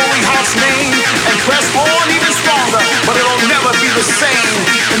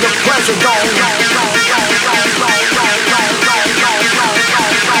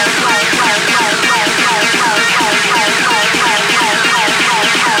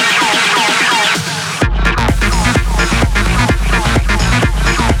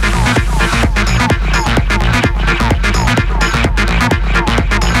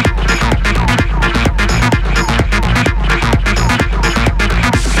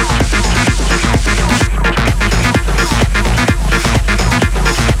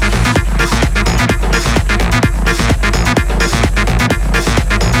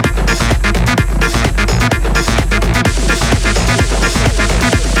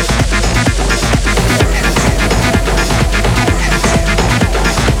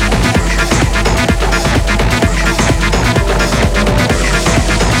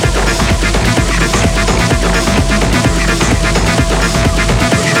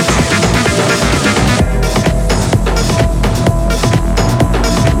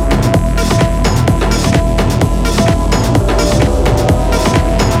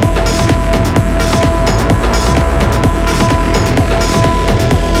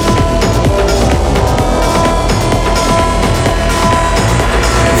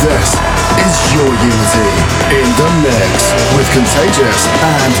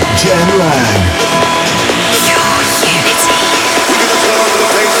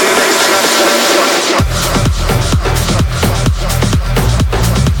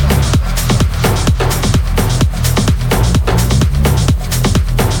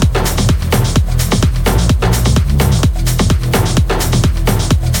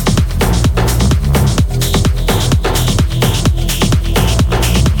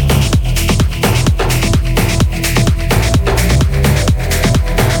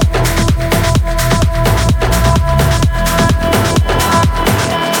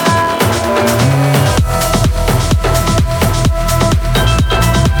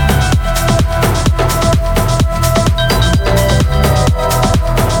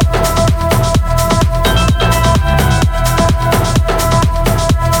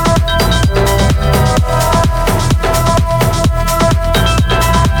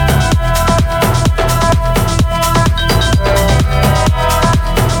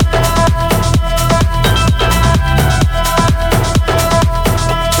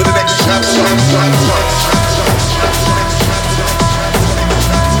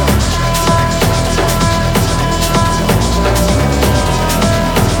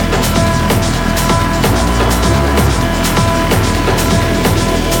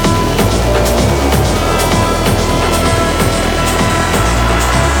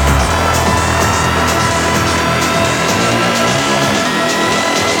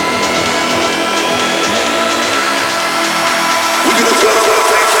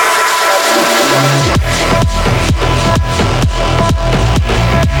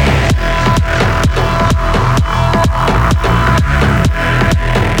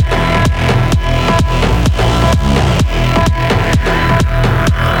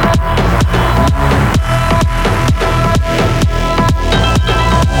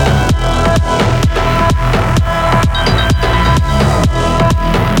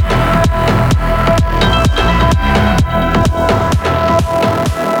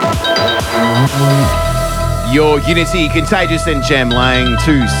Your Unity, Contagious and Jem Lang.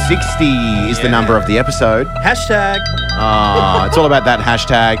 260 is the number of the episode. Hashtag. Oh, it's all about that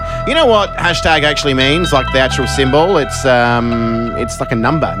hashtag. You know what hashtag actually means? Like the actual symbol. It's like a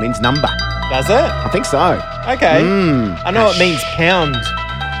number. It means number. Does it? I think so. Okay. I know it means pound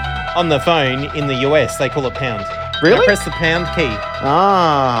on the phone in the US. They call it pound. Really? I press the pound key.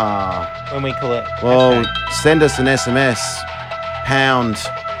 When we call it. Well, hashtag. send us an SMS. Pound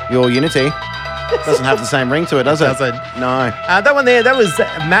your Unity. Doesn't have the same ring to it, does it? Doesn't. No. That one there, that was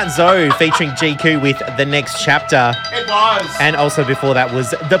Matt Zoe featuring GQ with The Next Chapter. It was. And also before that was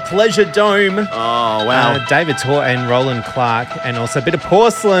The Pleasure Dome. Oh, wow. David Tort and Roland Clark. And also a bit of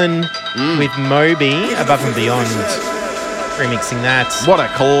Porcelain with Moby, Above and Beyond. Remixing that. What a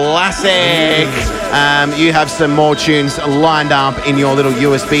classic. You have some more tunes lined up in your little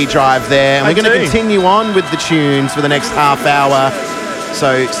USB drive there. And we're going to continue on with the tunes for the next half hour.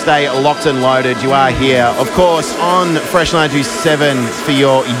 So stay locked and loaded. You are here, of course, on Fresh 927 for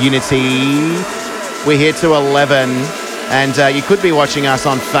your Unity. We're here to 11. And you could be watching us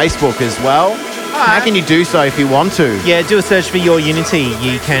on Facebook as well. How can you do so if you want to? Yeah, do a search for Your Unity.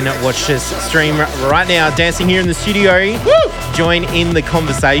 You can watch us stream right now, dancing here in the studio. Woo! Join in the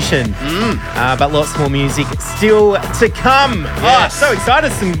conversation. But lots more music still to come. Yes. So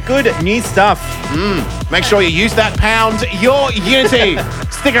excited. Some good new stuff. Make sure you use that pound Your Unity.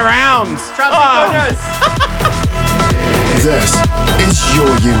 Stick around. This is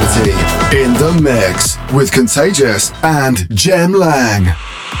Your Unity in the mix with Contagious and Jem Lang.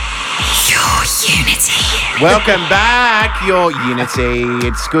 Unity. Welcome back, Your Unity.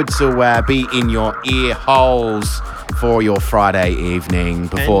 It's good to be in your ear holes for your Friday evening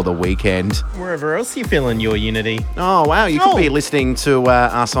before the weekend. Wherever else you're feeling Your Unity. Oh, wow. You could be listening to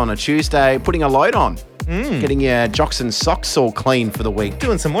us on a Tuesday, putting a load on. Getting your jocks and socks all clean for the week.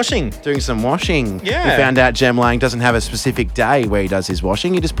 Doing some washing. Yeah. We found out Jem Lang doesn't have a specific day where he does his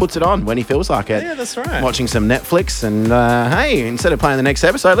washing. He just puts it on when he feels like it. Yeah, that's right. Watching some Netflix and, hey, instead of playing the next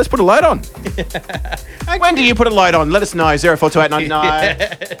episode, let's put a load on. When do you put a load on? Let us know.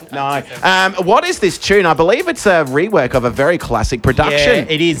 042899. No. What is this tune? I believe it's a rework of a very classic production.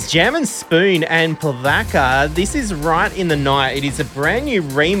 Yeah, it is. Jam and Spoon and Plavka. This is Right in the Night. It is a brand new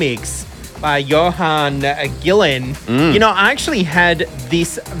remix by Johan Ilan. You know, I actually had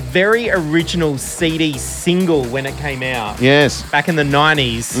this very original CD single when it came out. Yes. Back in the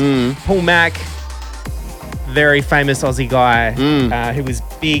 90s. Paul Mac, very famous Aussie guy who was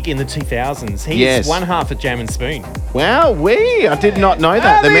big in the 2000s. He's one half of Jam and Spoon. Wow, I did not know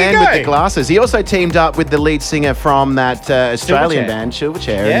that. The man with the glasses. He also teamed up with the lead singer from that Australian band,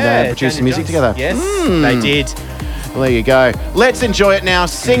 Silverchair, and produced some music together. Yes, they did. Well, there you go. Let's enjoy it now.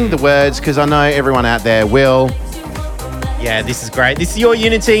 Sing the words, because I know everyone out there will. Yeah, this is great. This is Your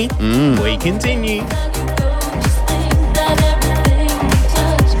Unity. We continue.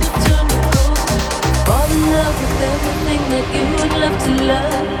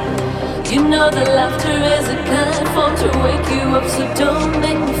 You know that laughter is a kind form to wake you up, so don't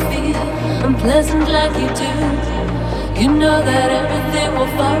make me feel unpleasant like you do. You know that everything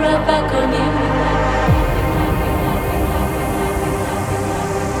will fall right back on you.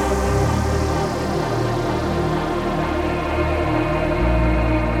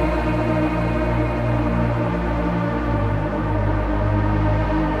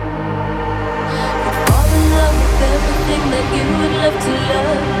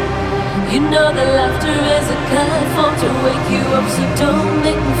 You know that laughter is a kind form to wake you up, so don't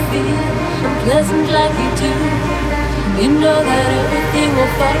make me feel unpleasant like you do. You know that everything will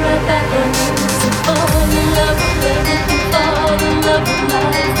fall right back on you. So fall in love with everything, fall in love with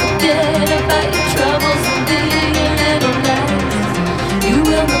life. Forget about your troubles and be a little nice. You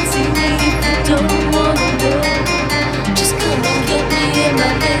will not see me if you don't wanna know. Just come and get me in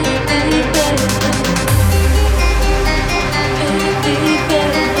my baby, baby, baby.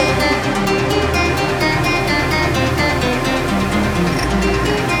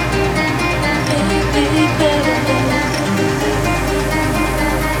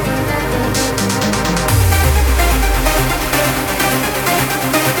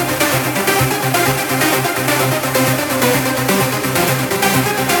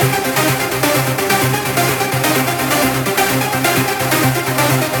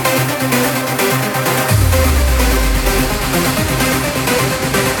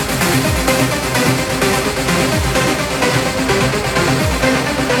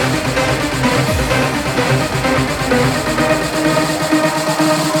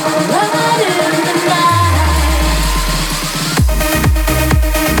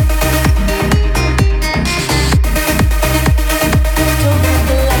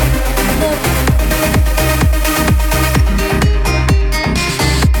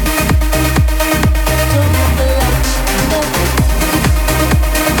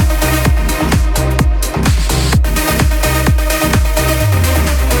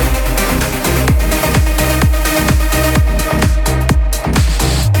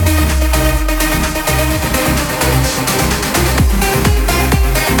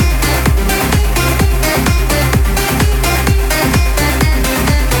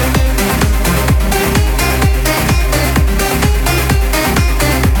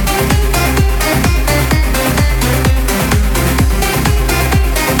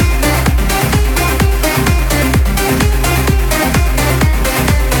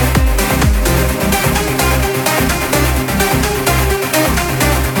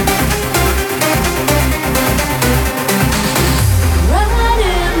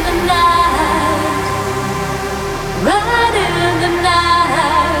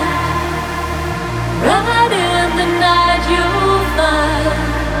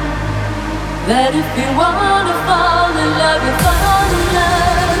 That if you wanna fall in love, you fall in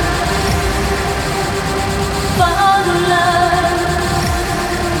love. Fall in love.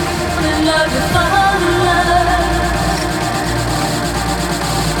 Fall in love, you fall in love.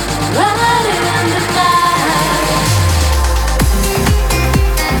 Right in the night.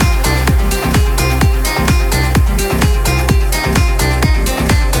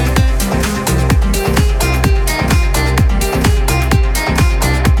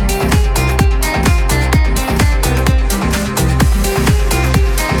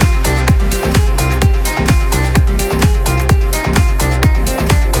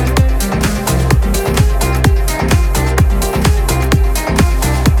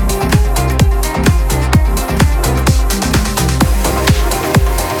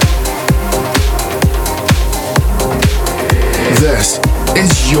 This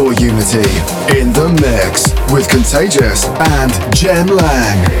is your Unity in the mix with Contagious and Jem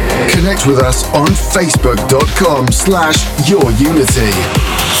Lang. Connect with us on facebook.com/yourunity.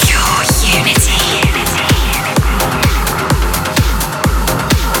 Your Unity.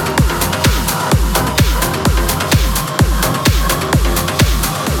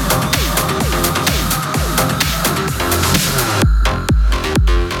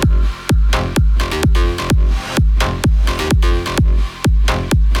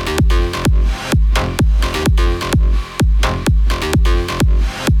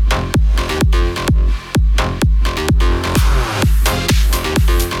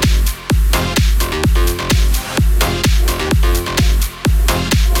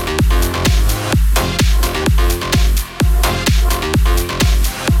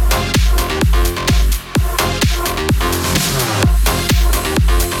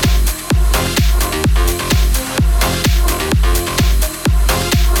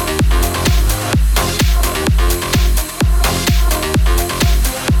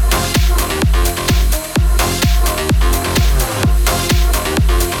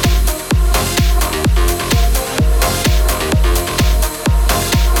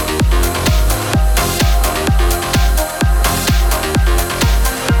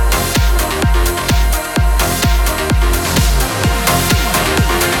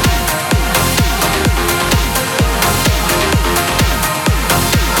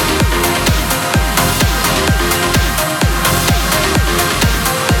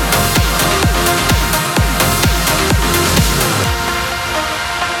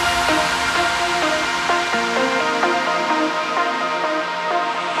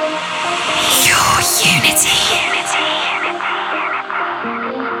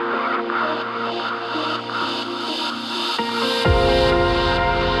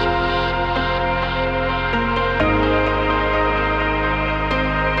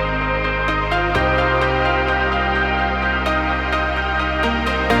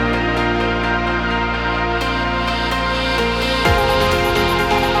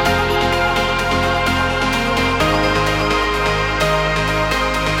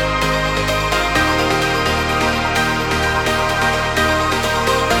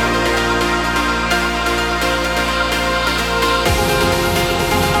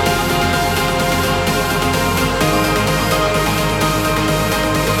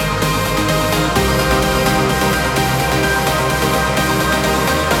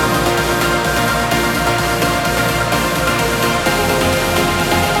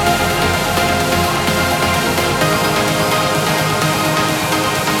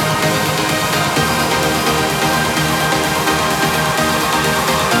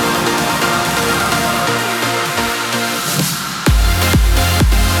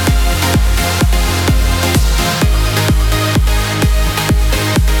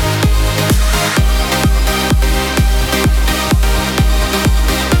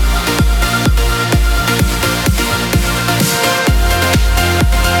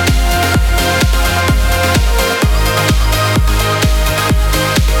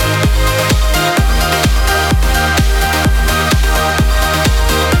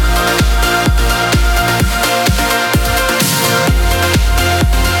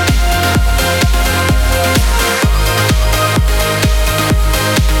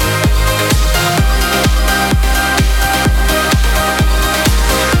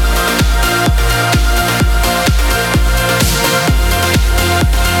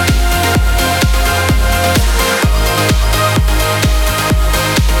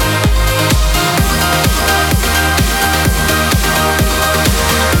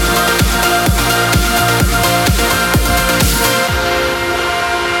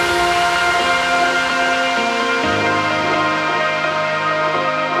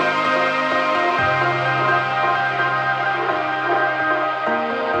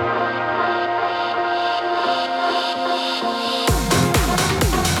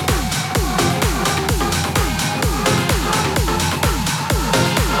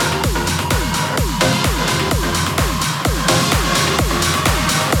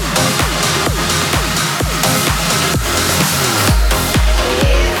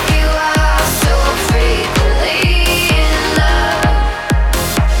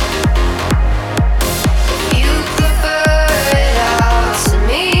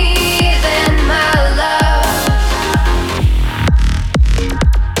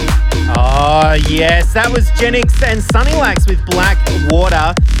 Yes, that was Genix and Sunny Wax with Black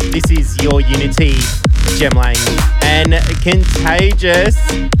Water. This is your Unity, Jem Lang and Contagious.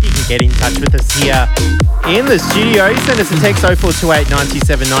 You can get in touch with us here in the studio. Send us a text 0428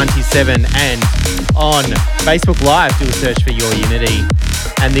 97 97 and on Facebook Live, do a search for Your Unity.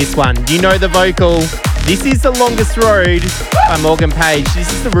 And this one, you know the vocal. This is The Longest Road by Morgan Page.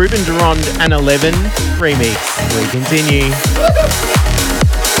 This is the Ruben Durand and 11 remix. We continue.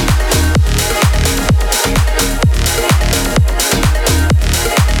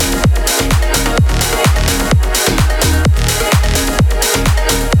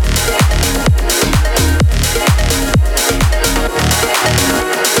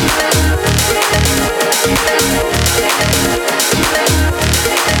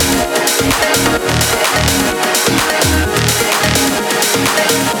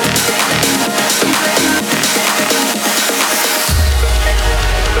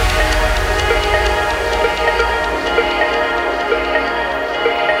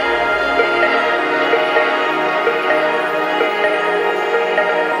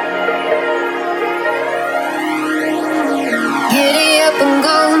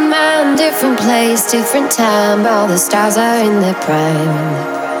 Different place, different time. All the stars are in their prime.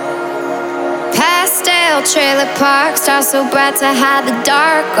 Pastel trailer park, stars so bright to hide the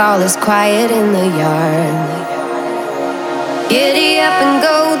dark. All is quiet in the yard. Giddy up and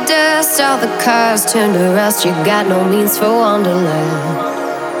go dust. All the cars turn to rust. You got no means for wonderland.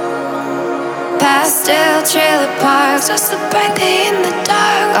 Pastel trailer park, stars so brightly in the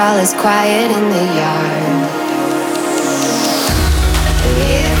dark. All is quiet in the yard.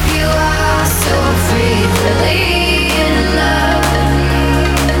 So free, really in love.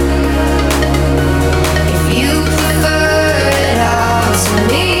 If you prefer it all to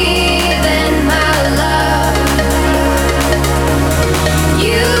me, then my love,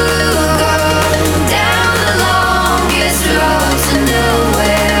 you go down the longest road to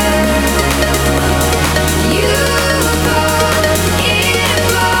nowhere. You go in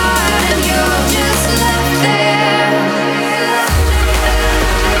apart and you're just left there.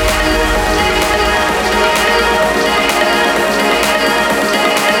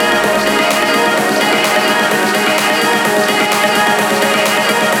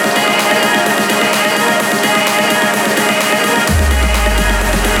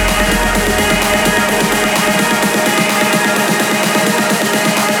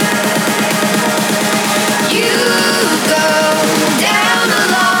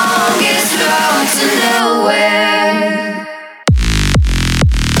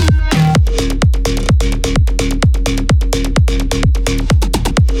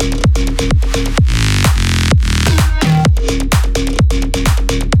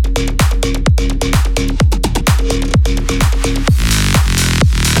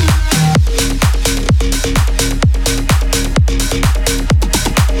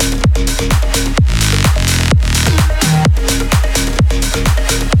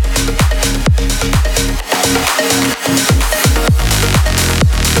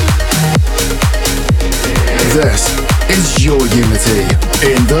 is your Unity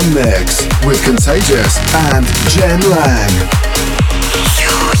in the mix with Contagious and Jem Lang.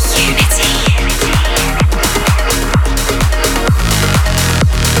 Your Unity.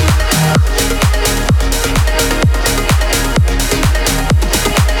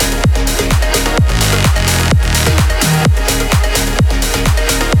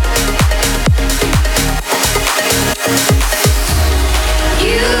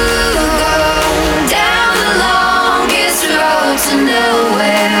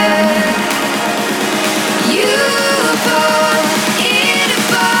 Nowhere. You go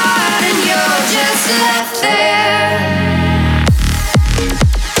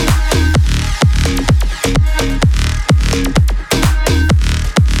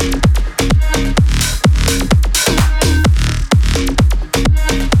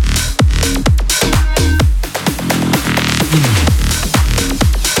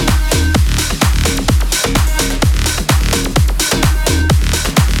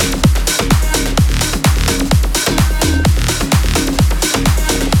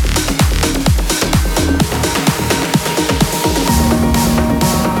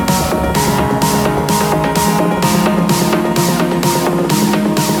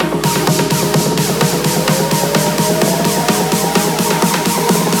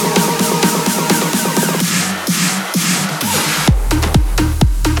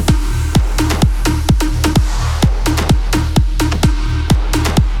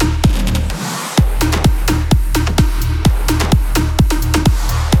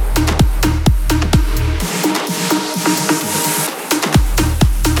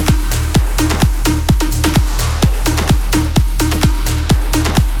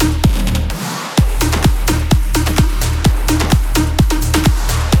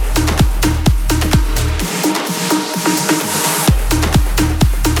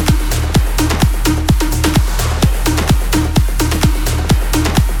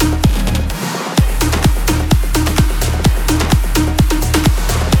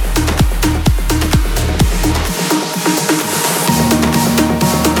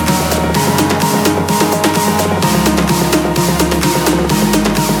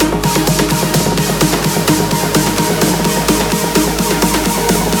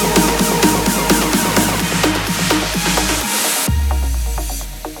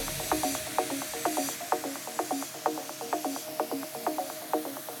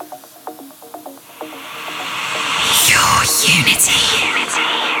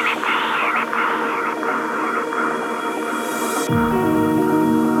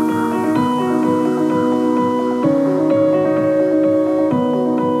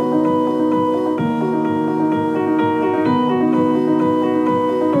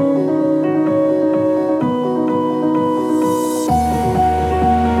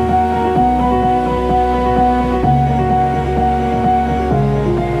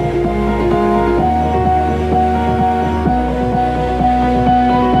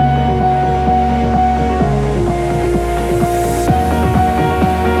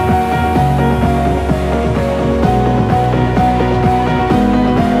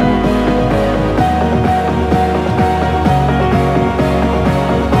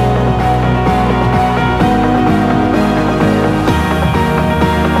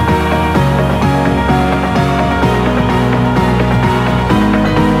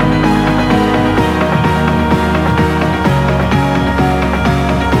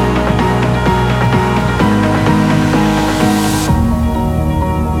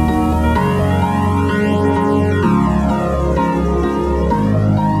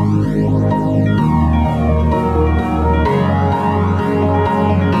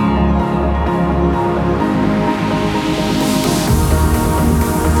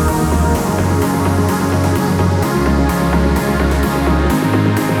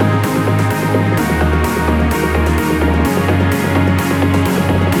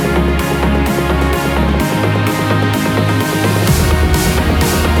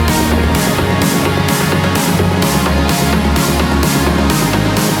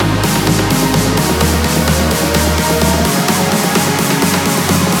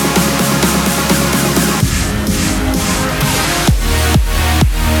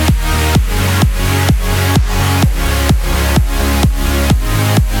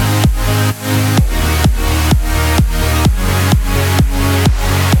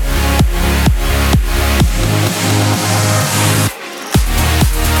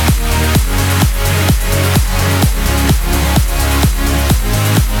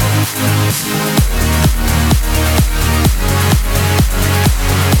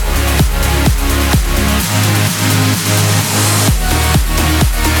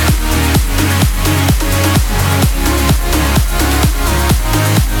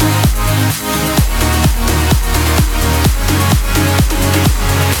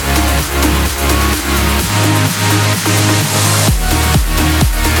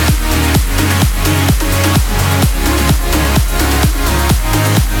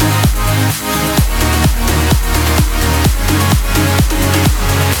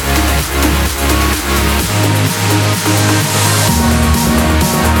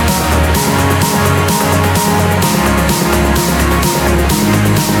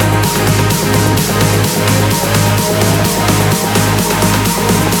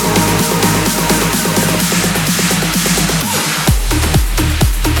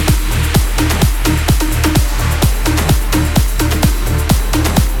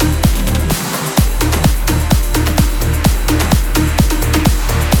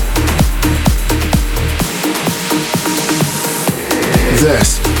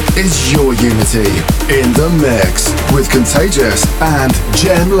This is your Unity in the mix with Contagious and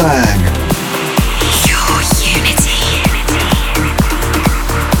Jem Lang. Your Unity.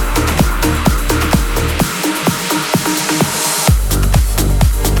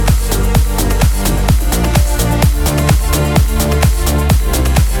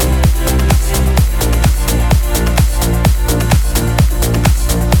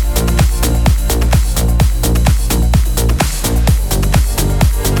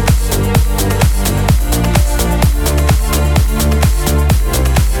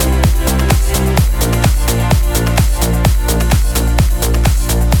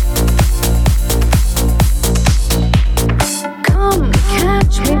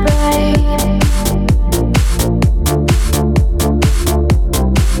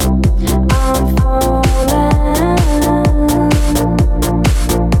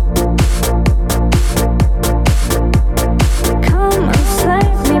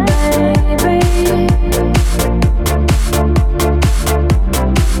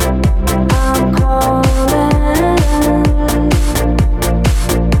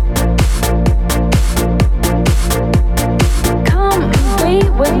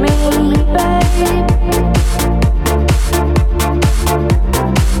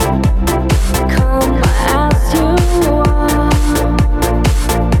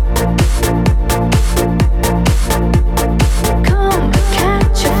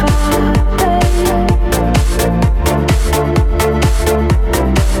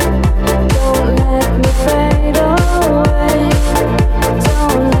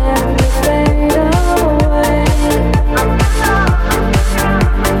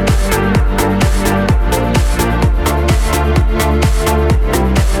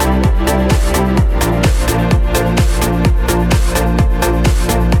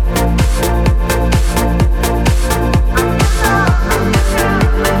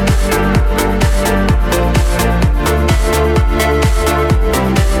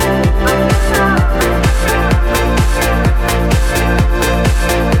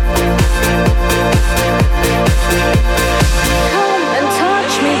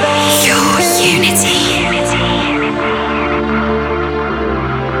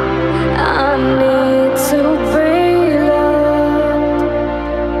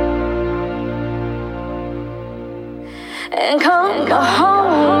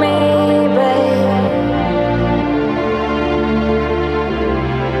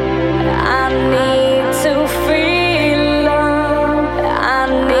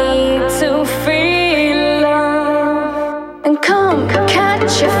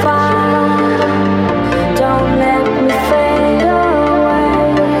 catch a fire. Don't let me fade away.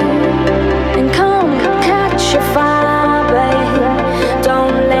 And come catch a fire, baby.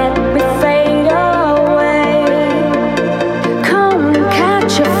 Don't let me fade away. Come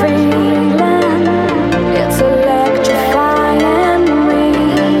catch a feeling. It's electrifying me.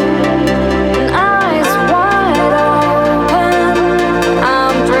 And eyes wide open,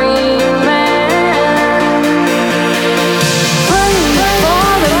 I'm dreaming. Free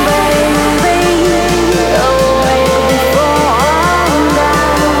falling, baby, away before I'm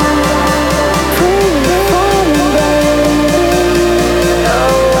down. Free falling, baby,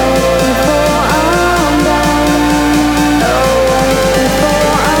 away before I'm down. Away before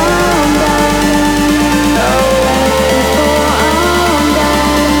I'm down. Away before I'm down. Away before I'm down.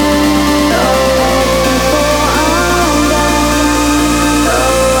 Away before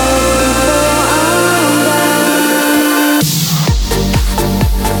I'm down.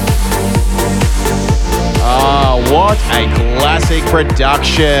 Oh, what a classic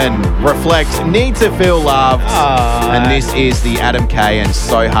production. Reflects Need to Feel Loved. And this is the Adam K and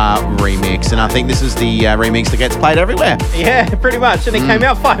Soha remix. And I think this is the remix that gets played everywhere. Yeah, pretty much. And it came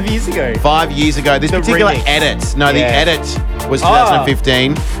out 5 years ago. 5 years ago. This The particular remix. edit. No, the Yeah. edit was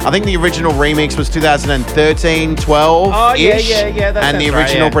 2015. I think the original remix was 2013, 12-ish. Oh, yeah, that And the sounds right,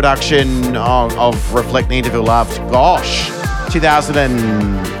 original yeah. production of Reflect Need to Feel Loved, gosh,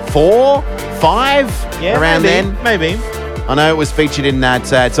 2004, 5, Yeah, around maybe, then. Maybe. I know it was featured in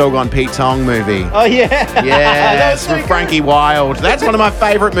that It's All Gone Pete Tong movie. Oh, yeah. That Yeah, was so with good. Frankie Wilde. That's one of my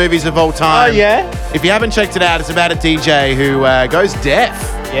favourite movies of all time. Oh, yeah? If you haven't checked it out, it's about a DJ who goes deaf.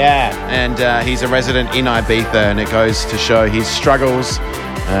 Yeah. And he's a resident in Ibiza, and it goes to show his struggles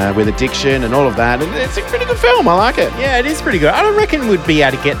with addiction and all of that. And it's a pretty good film. I like it. Yeah, it is pretty good. I don't reckon we'd be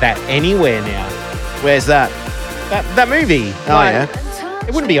able to get that anywhere now. Where's that? That movie. Oh, yeah.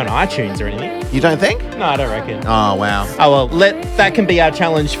 It wouldn't be on iTunes or anything. You don't think? No, I don't reckon. Oh, wow. Oh, well, that can be our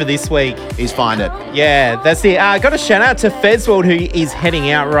challenge for this week. He's Find It. Yeah, that's it. Got a shout out to Feswold, who is heading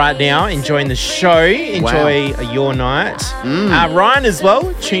out right now, enjoying the show. Enjoy your night. Ryan as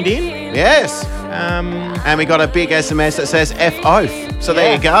well, tuned in. Yes. And we got a big SMS that says F oath. So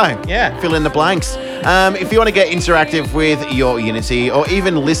there you go. Yeah. Fill in the blanks. If you want to get interactive with your Unity or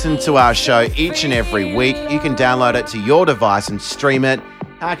even listen to our show each and every week, you can download it to your device and stream it.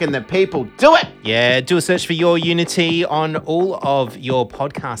 How can the people do it? Yeah, do a search for Your Unity on all of your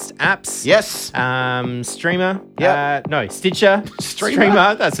podcast apps. Yes. Streamer. Yep. No, Stitcher.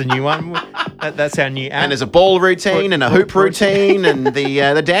 Streamer. That's a new one. That's our new app. And there's a ball routine and a hoop routine and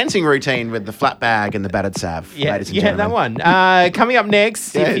the dancing routine with the flat bag and the battered salve. Ladies and gentlemen. that one. Coming up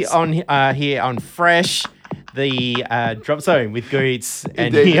next, if you're on here on Fresh, the Drop Zone with Goots,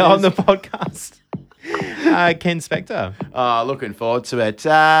 and Indeed here it on is. the podcast, Ken Spector. Looking forward to it.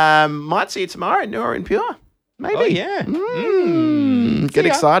 Might see you tomorrow, Nora and Pure. Maybe. Oh, yeah. Get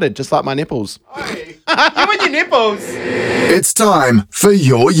excited, just like my nipples. You and your nipples. It's time for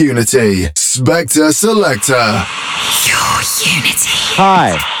your Unity. Spectre Selector. Your Unity.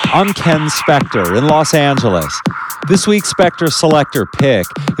 Hi, I'm Ken Spector in Los Angeles. This week's Spectre Selector pick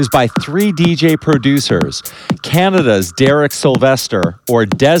is by 3 DJ producers: Canada's Derek Sylvester, or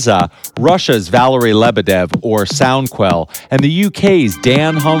Deza, Russia's Valerie Lebedev, or Soundquell, and the UK's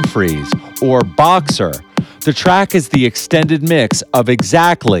Dan Humphreys, or Boxer. The track is the extended mix of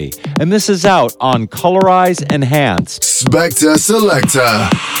Exactly, and this is out on Colorize Enhanced. Spectre Selector.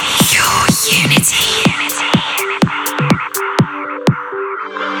 Your Unity.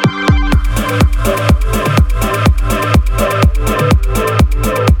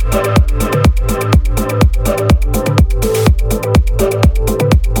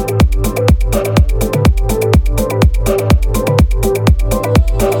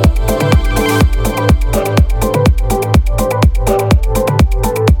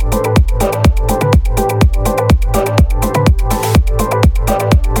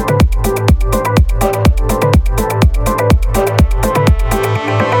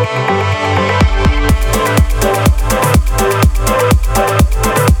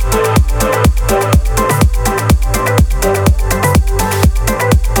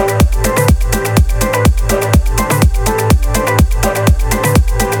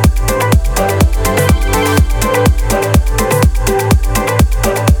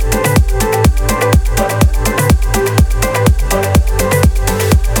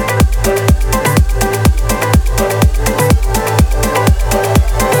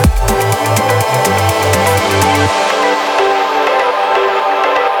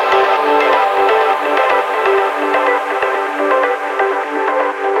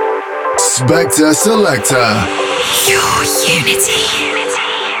 Spectre Selector. Your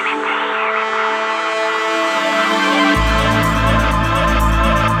Unity.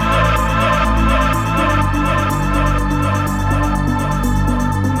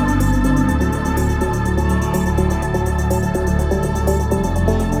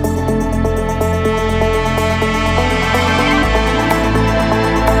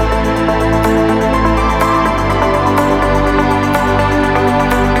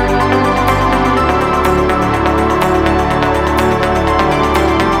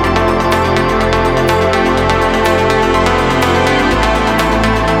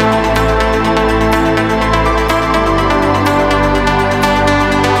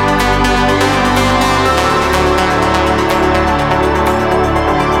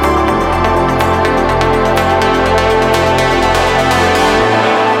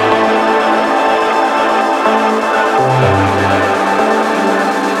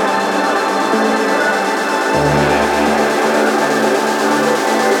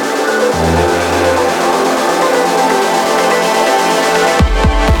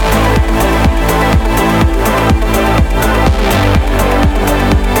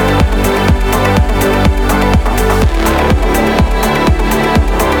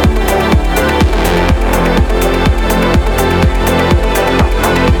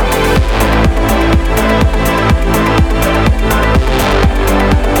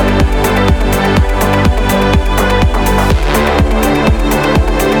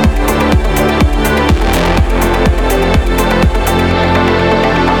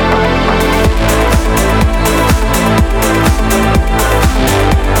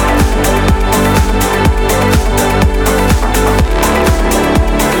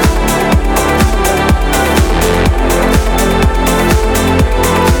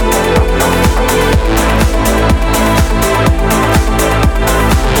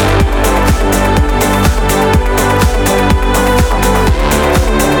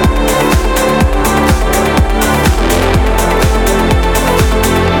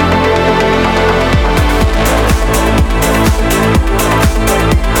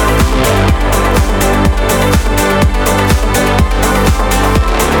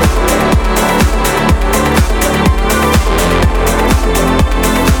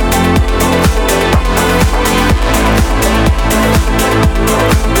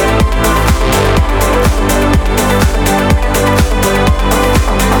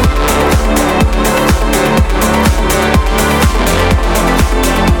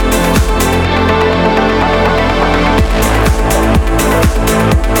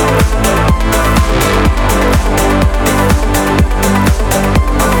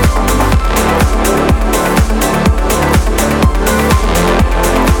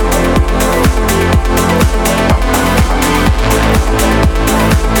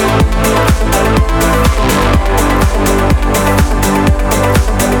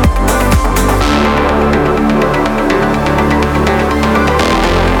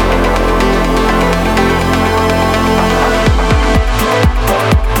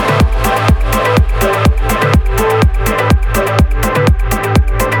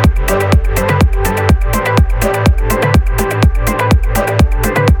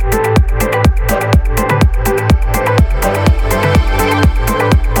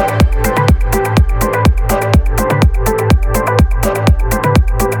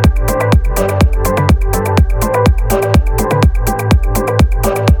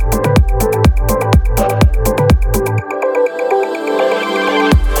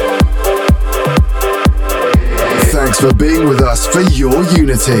 for being with us for Your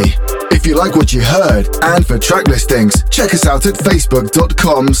Unity. If you like what you heard and for track listings, check us out at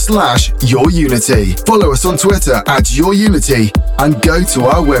facebook.com/YourUnity. Follow us on Twitter at YourUnity and go to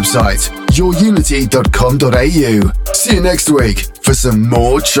our website, yourunity.com.au. See you next week for some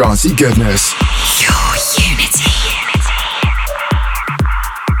more trancey goodness.